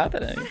 What's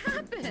happening? What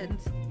happened?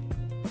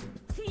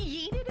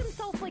 He yeeted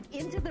himself like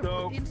into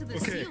the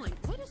ceiling.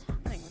 What is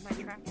happening with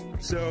my tracking?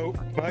 So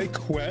my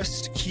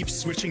quest keeps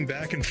switching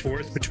back and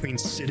forth between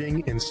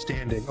sitting and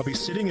standing. I'll be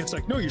sitting, and it's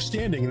like, no, you're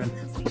standing, and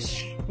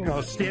then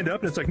I'll stand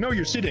up, and it's like, no,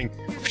 you're sitting.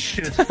 And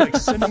it's like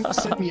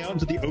sending me out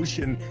into the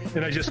ocean,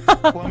 and I just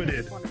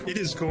plummeted. It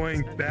is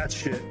going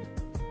batshit.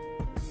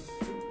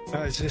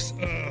 It's just,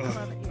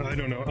 I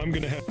don't know. I'm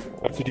gonna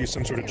have to do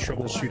some sort of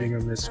troubleshooting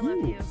on this.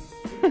 Ooh.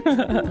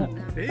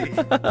 Hey,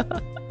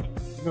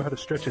 you know how to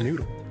stretch a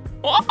noodle.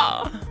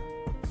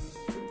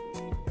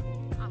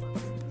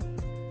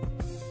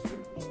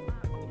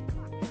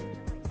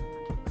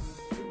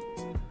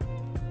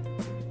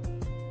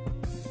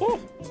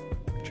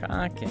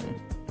 Tracking.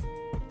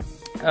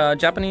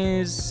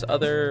 Japanese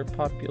other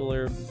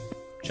popular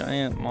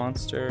giant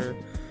monster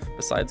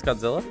besides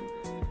Godzilla?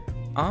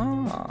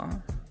 Ah,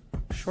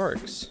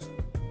 Shorks.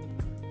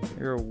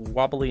 You're a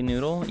wobbly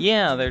noodle?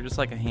 Yeah, they're just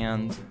like a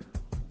hand.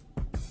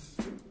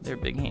 They're a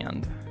big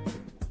hand.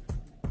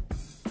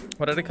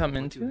 What did I come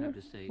into?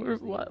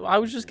 I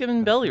was just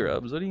giving belly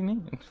rubs. What do you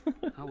mean?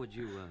 How would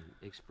you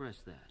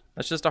express that?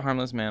 That's just a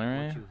harmless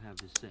manner, What eh? you have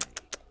to say.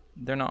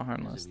 They're not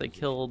harmless. They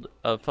killed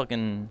a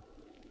fucking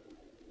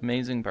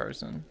amazing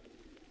person.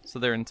 So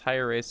their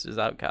entire race is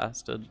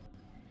outcasted.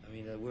 I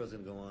mean, the world's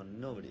gonna go on.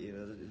 Nobody, you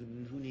know,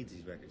 who needs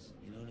these records?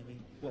 You know what I mean?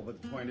 Well,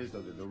 but the point is,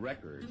 though, the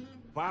record.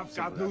 Bob's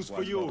got news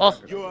for you. Oh.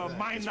 You're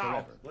mine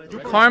now.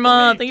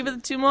 Karma, thank you for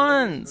the 2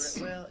 months.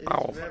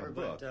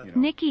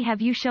 Nikki,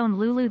 have you shown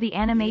Lulu the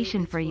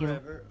animation for you?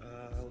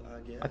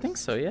 I think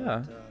so,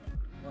 yeah.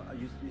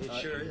 It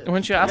sure is. Why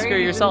don't you ask her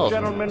yourself?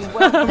 Gentlemen,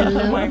 welcome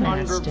to my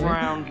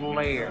underground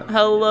lair.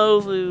 Hello,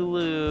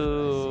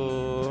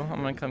 Lulu.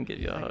 I'm gonna come give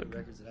you a hug.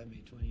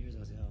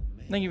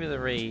 Thank you for the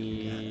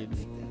raid.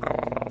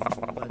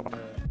 But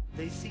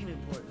they seem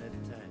important at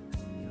the time.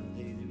 You know,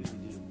 they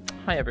really do.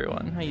 Hi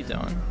everyone, how you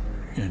doing?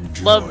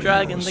 Enjoy Love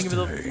Dragon, your thank you for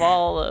the stay.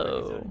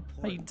 follow.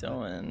 How you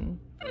doing?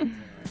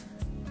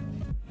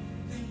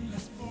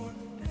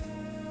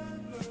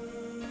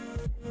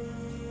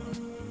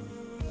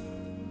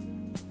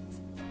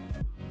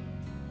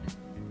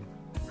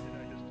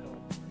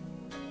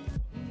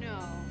 No,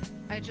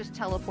 I just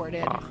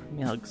teleported. Ah, give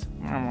me hugs.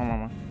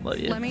 Love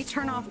you. Let me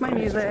turn off my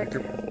music.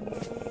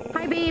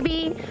 Hi,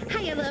 baby.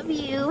 Hi, I love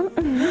you.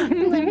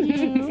 Love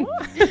you.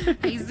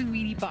 Hi,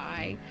 sweetie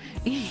pie.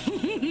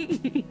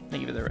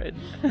 Thank you for the raid.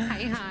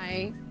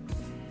 Hi.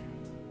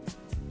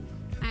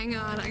 Hang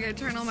on, I gotta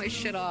turn all my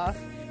shit off.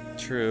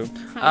 True.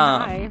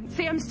 Hi.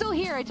 See, I'm still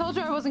here. I told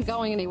you I wasn't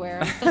going anywhere.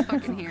 I'm still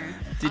fucking here.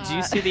 Did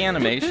you see the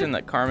animation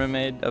that Karma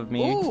made of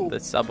me? Ooh. The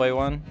subway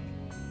one?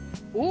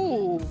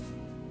 Ooh.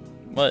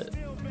 What?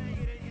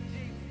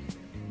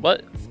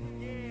 What?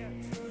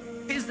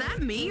 Is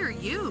that me or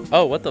you?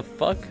 Oh, what the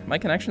fuck? My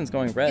connection's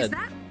going red. Is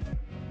that?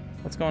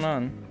 What's going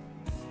on?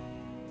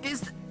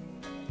 Is.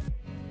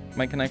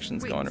 My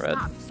connection's Wait, going red.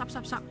 Stop.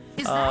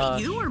 Is that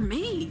you or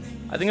me?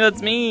 I think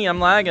that's me. I'm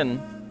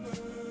lagging.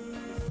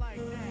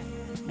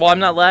 Well, I'm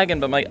not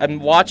lagging, but I'm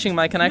watching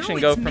my connection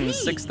go from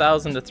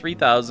 6,000 to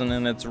 3,000,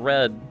 and it's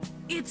red.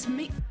 It's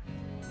me.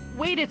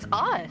 Wait, it's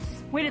us.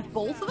 Wait, it's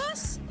both of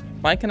us?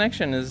 My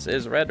connection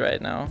is red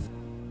right now.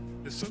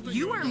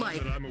 You are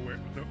like. That I'm aware.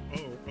 No,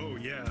 oh,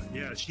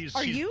 yeah. She's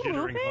you jittering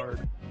moving?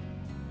 hard.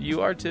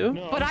 You are too?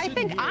 No, But I'm I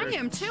sitting think I here.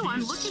 am too.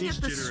 I'm looking at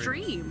the jittering.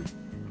 stream.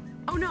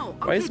 Oh no.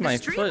 Okay, Why is my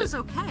the stream foot- is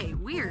okay.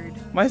 Weird.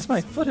 Why is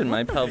my foot in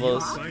my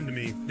pelvis? Fine to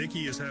me.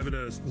 Nikki is having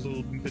a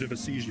little bit of a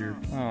seizure.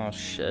 Oh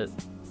shit.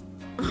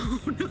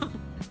 Oh no.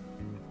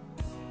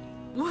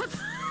 What?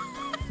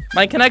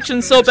 My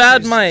connection's so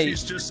bad,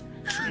 She's just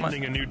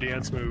trending a new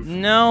dance move.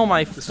 No,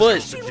 my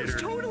foot. She looks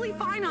totally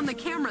fine on the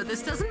camera.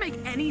 This doesn't make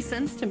any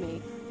sense to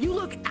me. You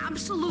look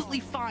absolutely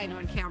fine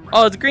on camera.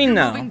 Oh, it's green You're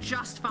now. moving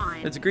just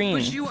fine. It's green.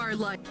 But you are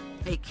like.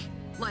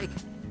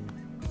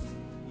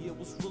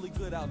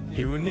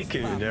 You and Nikki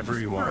and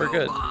everyone. We're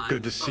good.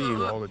 Good to see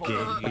you all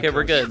again. Okay,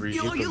 we're good.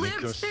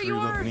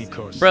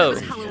 Bro,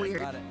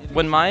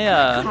 when my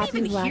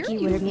Happy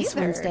Wacky Weirdness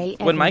Wednesday,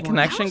 when my everyone.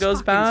 connection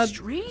goes bad,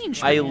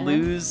 strange, I man.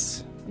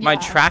 lose my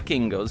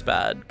tracking goes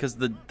bad because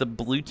the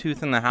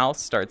Bluetooth in the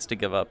house starts to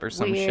give up or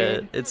some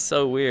shit. It's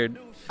so weird.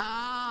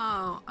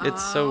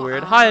 It's so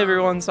weird. Hi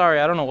everyone, sorry,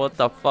 I don't know what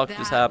the fuck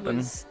just happened.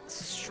 Was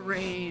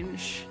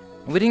strange.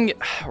 We didn't get.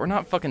 We're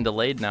not fucking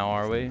delayed now,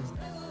 are we?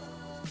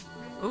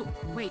 Oh,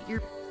 wait,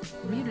 you're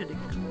muted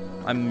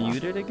again. I'm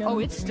muted again? Oh,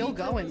 it's still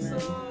going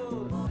then.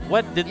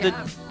 What? Did the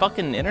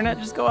fucking internet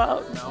just go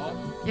out?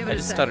 Give I it a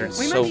just second. stuttered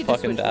We might so need to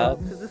fucking switch bad.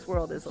 worlds, 'cause this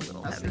world is a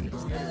little heavy.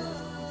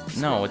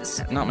 No,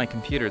 it's not my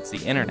computer, it's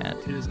the internet.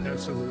 It is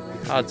absolutely.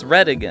 Oh, it's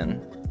red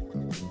again.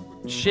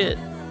 Shit.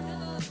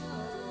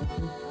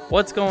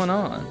 What's going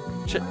on?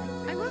 Shit.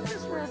 I love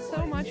this world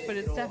so much, but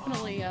it's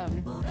definitely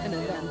an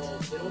event.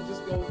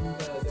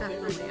 It's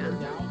definitely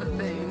a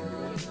thing.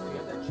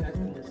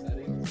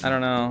 I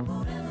don't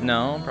know.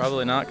 No,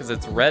 probably not, because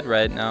it's red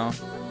right now.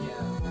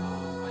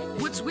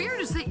 What's weird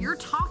is that you're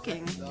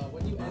talking.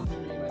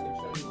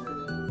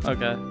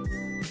 Okay.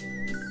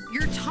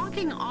 You're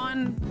talking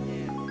on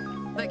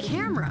the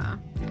camera,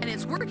 and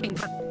it's working,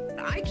 but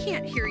I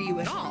can't hear you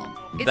at all.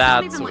 It's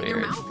not That's even like your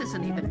weird. mouth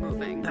isn't even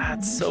moving.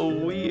 That's so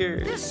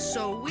weird. This is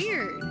so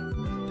weird.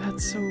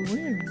 That's so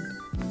weird.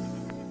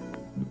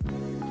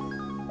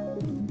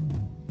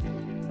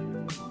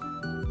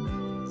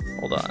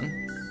 Hold on.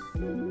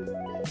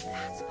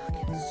 That's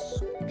fucking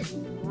so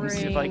Let me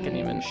see if I can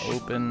even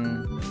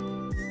open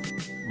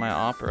my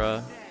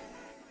Opera.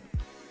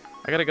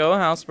 I gotta go,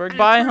 Houseburg. And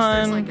Bye, at first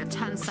hun. There's like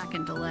a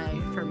 10-second delay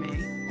for me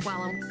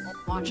while I'm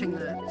watching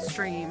the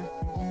stream.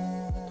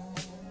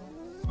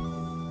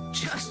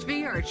 Just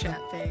VR chat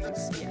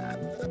things, yeah.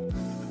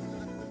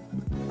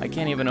 I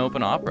can't even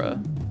open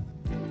Opera.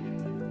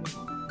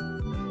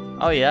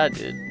 Oh yeah,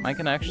 dude. My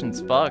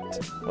connection's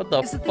fucked. What the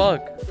Is it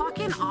fuck? the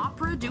fucking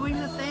Opera doing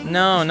the thing?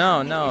 No,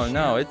 no, no,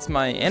 no. It's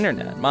my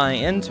internet. My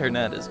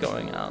internet is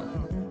going out.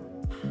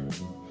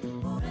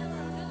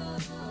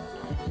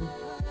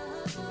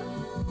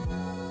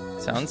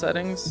 Sound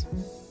settings?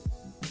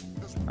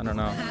 I don't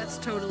know. That's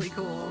totally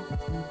cool.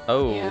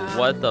 Oh, Yeah.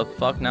 what the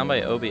fuck? Now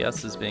my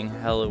OBS is being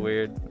hella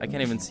weird. I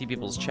can't even see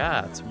people's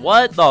chats.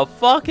 What the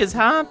fuck is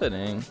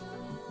happening?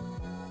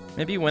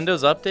 Maybe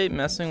Windows Update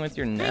messing with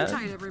your Hang net?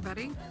 tight,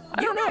 everybody.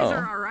 I don't You guys know.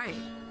 are alright.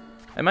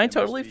 Am I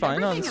totally fine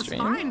on Everything is stream?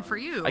 fine for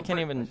you, I can't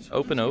but even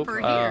open for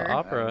here-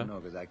 Opera. No,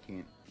 because I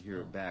can't hear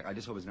it back. I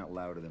just hope it's not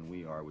louder than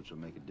we are, which will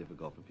make it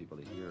difficult for people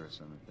to hear us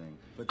on the thing.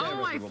 But that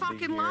Oh, I record will be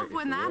fucking here love if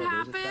when the that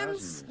world is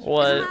happens. 1,000 years.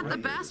 What? Isn't that the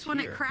Right, best it's when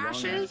it here. Long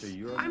crashes? after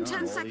you're I'm gone, 10 all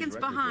these seconds records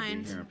will be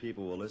behind. here and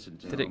people will listen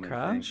to Did them it and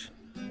crash?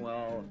 think,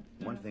 well,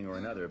 one thing or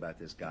another about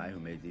this guy who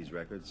made these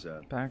records.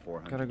 Back,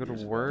 400 gotta go to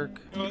years ago. work.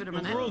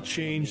 The world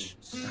change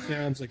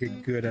sounds like a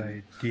good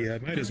idea.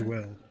 Might as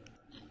well.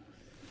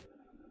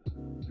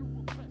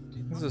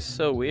 This is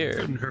so weird.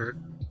 Couldn't hurt.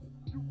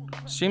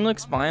 Stream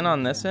looks fine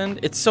on this end.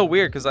 It's so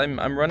weird because I'm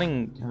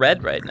running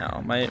red right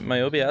now.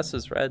 My OBS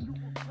is red.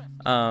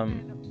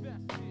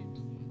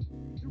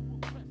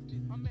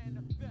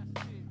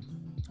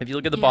 If you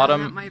look at the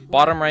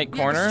bottom right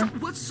corner.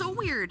 What's so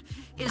weird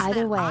is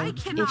Either that way, I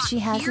if cannot she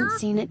hasn't hear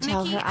seen it,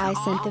 tell Nikki her I at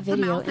sent all. the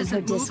video mouth in her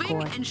isn't moving,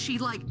 Discord. and she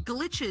like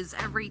glitches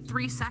every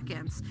 3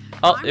 seconds.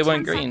 Oh, I'm it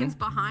went 10 green. seconds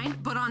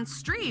behind, but on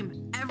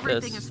stream,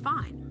 everything This. is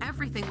fine.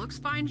 Everything looks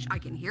fine. I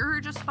can hear her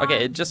just fine.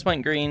 Okay, it just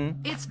went green.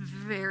 It's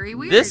very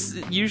weird. This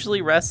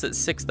usually rests at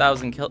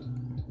 6,000 kil.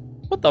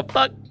 What the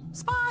fuck?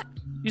 Spot.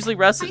 Usually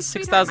rests at Hi,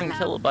 6,000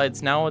 sweetheart.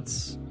 kilobytes. Now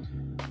it's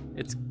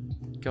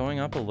going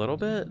up a little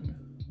bit.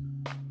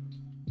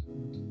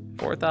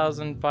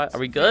 4,000. Are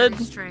we good?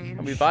 Very strange.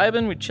 Are we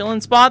vibing? We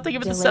chilling? Spot. They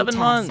give it to Delay 7 test.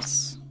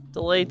 months.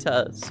 Delay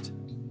test.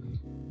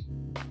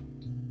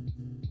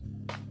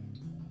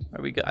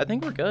 Are we good? I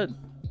think we're good.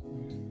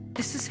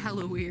 This is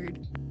hella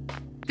weird.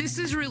 This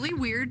is really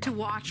weird to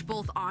watch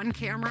both on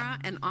camera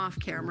and off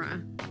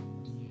camera.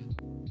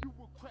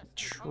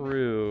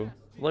 True.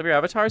 Love your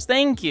avatars.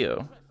 Thank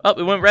you. Oh,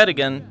 it went red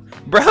again.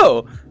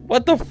 Bro,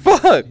 what the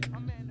fuck?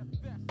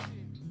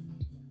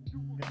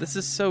 This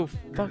is so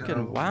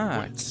fucking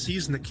whack. What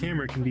sees in the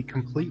camera can be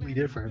completely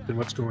different than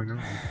what's going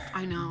on.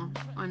 I know.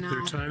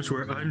 There are times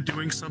where I'm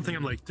doing something,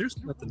 I'm like, there's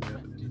nothing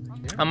happening in the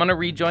camera. I'm gonna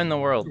rejoin the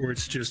world. Or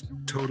it's just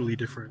totally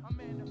different.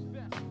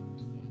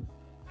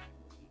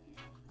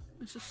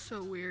 This is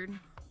so weird.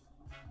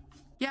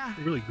 Yeah.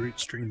 A really great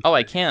stream. Oh,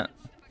 I can't.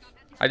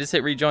 I just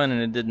hit rejoin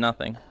and it did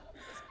nothing.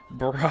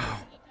 Bro.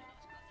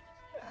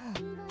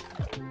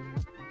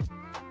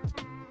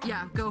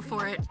 Yeah, go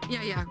for it.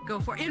 Yeah, go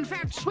for it. In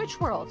fact, switch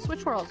worlds.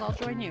 I'll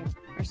join you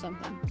or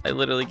something. I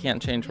literally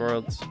can't change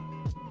worlds.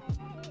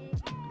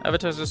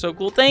 Avatars are so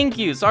cool. Thank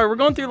you. Sorry, we're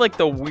going through like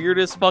the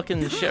weirdest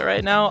fucking shit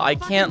right now. I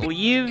can't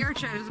leave. VR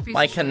chat is a piece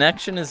My of shit.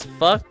 connection is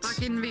fucked.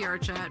 Fucking VR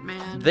chat,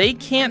 man. They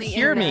can't And the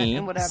hear internet me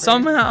and whatever.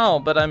 somehow,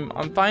 but I'm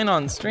fine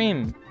on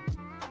stream.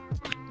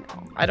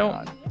 I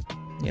don't.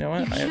 You know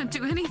You what? can't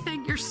do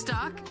anything. You're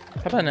stuck.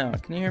 How about now?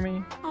 Can you hear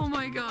me? Oh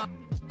my god.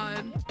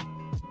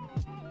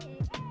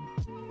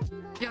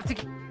 You have to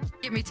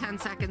give me 10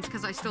 seconds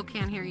because I still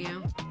can't hear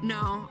you.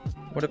 No.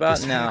 What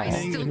about now? I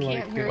still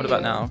can't hear What you.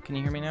 about now? Can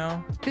you hear me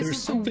now? This There's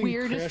is the something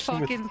weirdest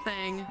crashing with- fucking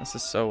thing. This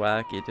is so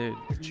wacky, dude.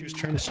 She was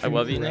trying to I stream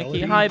love you, virality.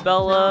 Nikki. Hi,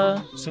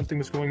 Bella. Something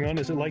was going on.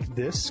 Is it like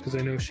this? Because I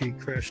know she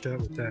crashed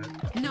out with that.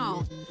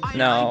 No.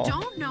 No. I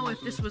don't know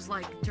if this was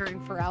like during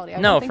Ferality.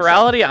 No,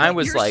 Ferality, I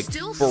was You're like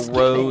still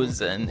froze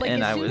skipping. and, Like,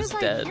 and as I soon was as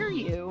dead. I hear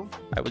you,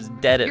 I was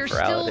dead at you're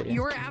Ferality. still,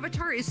 your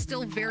avatar is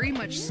still very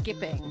much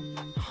skipping.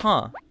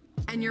 Huh.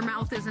 And your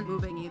mouth isn't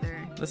moving either.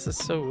 This is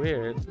so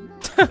weird.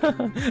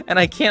 And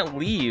I can't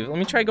leave. Let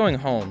me try going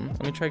home.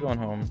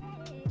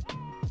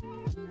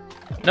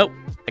 Nope.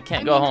 I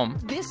can't go home.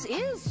 This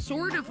is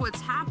sort of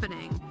what's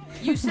happening.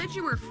 You said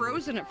you were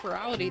frozen at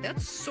Ferality.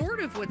 That's sort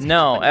of what's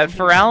No, happening. at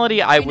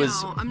Ferality I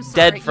was know, I'm sorry.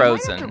 dead You might have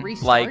to frozen.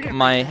 restart Like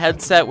my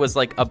headset was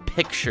like a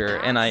picture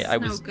and I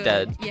That's was no good.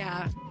 dead.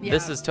 Yeah,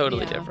 This yeah, is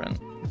totally yeah. different.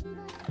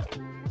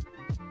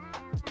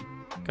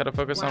 Gotta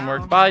focus on Wow,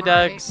 work. Bye,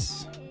 alright.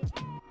 Dex.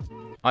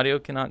 Audio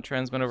cannot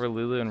transmit over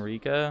Lulu and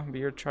Rika. But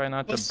you're trying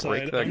not to West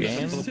break side, the I'm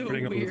game. just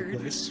putting up with the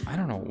place. I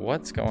don't know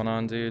what's going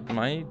on, dude.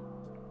 My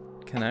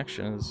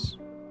connection is...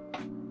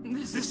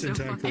 This is Just so in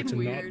time for it fucking to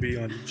weird. not be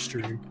on each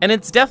stream. And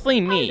it's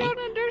definitely me.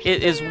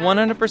 It is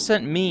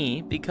 100%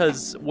 me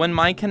because when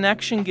my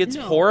connection gets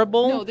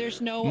horrible, No,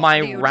 there's no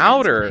my audio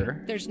router,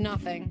 transmitting. There's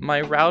nothing.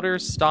 my router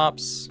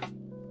stops.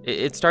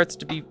 It starts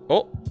to be.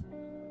 Oh,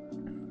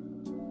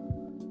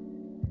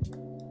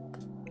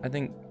 I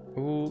think.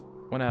 Ooh,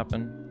 what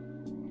happened?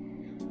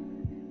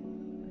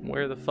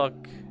 Where the fuck?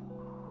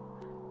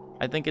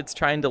 I think it's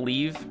trying to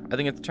leave. I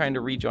think it's trying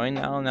to rejoin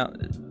now. I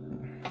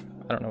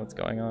don't know what's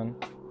going on.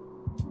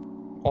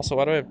 Also,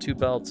 why do I have 2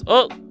 belts?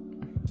 Oh!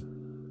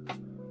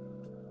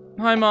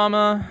 Hi,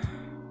 Mama.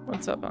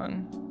 What's up,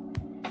 hon?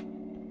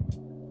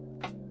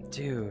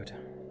 Dude.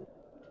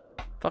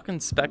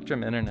 Fucking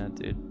Spectrum internet,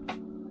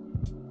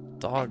 dude.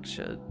 Dog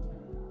shit.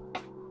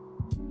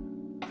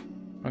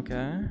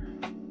 Okay.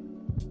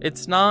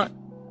 It's not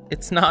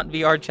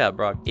VR chat,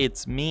 Brock.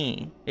 It's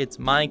me. It's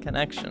my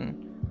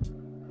connection.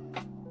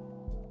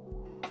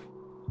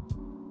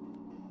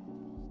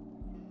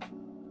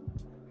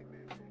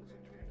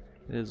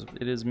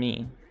 It is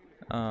me.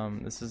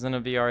 This isn't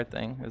a VR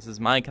thing. This is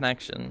my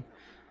connection.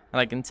 And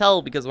I can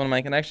tell because when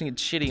my connection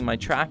gets shitty, my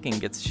tracking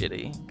gets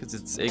shitty.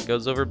 Because it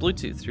goes over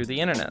Bluetooth through the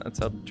internet. That's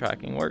how the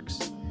tracking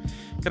works.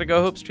 Gotta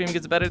go. Hope stream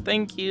gets better.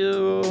 Thank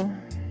you.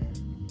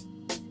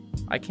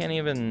 I can't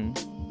even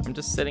I'm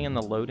just sitting in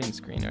the loading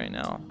screen right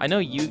now. I know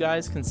you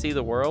guys can see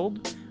the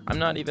world. I'm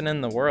not even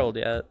in the world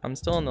yet. I'm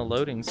still in the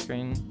loading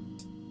screen.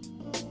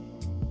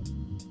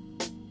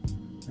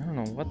 I don't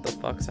know what the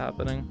fuck's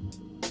happening.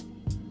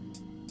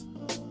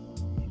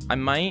 I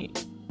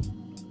might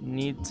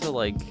need to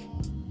like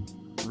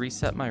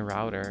reset my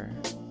router,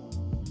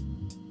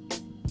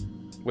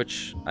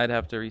 which I'd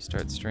have to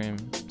restart stream,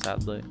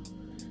 sadly.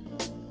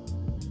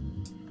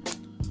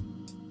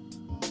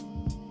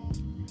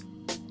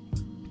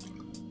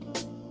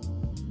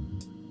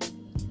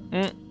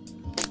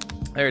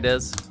 There it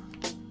is.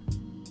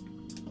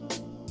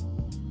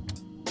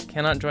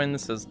 Cannot join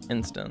this as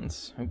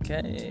instance.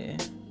 Okay.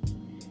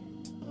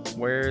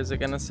 Where is it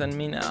gonna send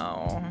me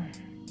now?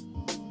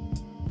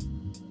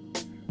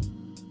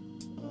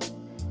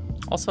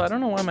 Also, I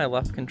don't know why my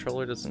left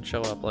controller doesn't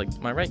show up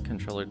like my right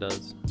controller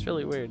does. It's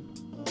really weird.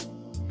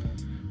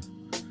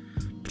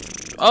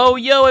 Oh,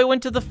 yo, I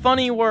went to the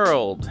funny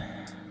world.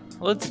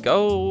 Let's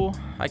go.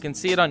 I can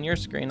see it on your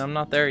screen. I'm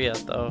not there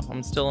yet, though.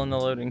 I'm still in the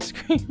loading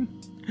screen.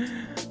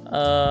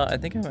 I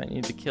think I might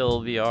need to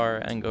kill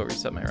VR and go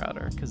reset my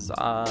router, because,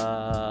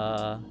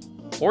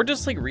 or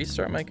just, like,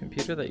 restart my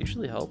computer. That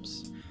usually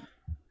helps.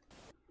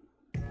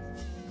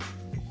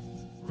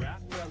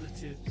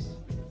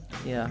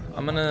 Yeah,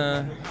 I'm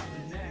gonna...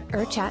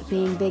 Chat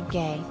being big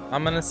gay.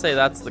 I'm gonna say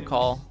that's the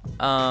call.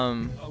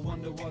 I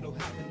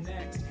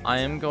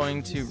am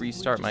going to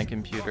restart my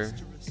computer.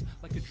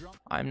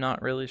 I'm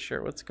not really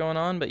sure what's going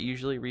on, but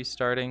usually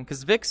restarting,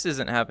 because Vix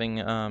isn't having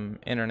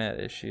internet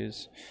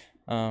issues,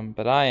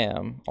 but I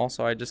am.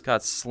 Also, I just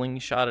got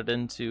slingshotted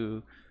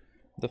into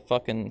the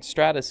fucking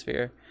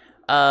stratosphere.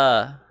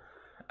 Holy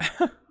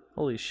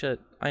shit,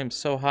 I am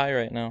so high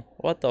right now.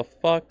 What the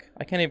fuck?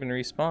 I can't even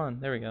respawn.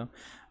 There we go.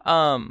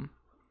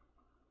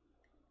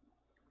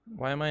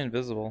 Why am I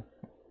invisible?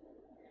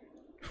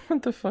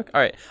 What the fuck?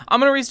 Alright, I'm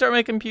gonna restart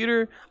my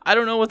computer. I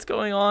don't know what's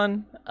going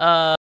on.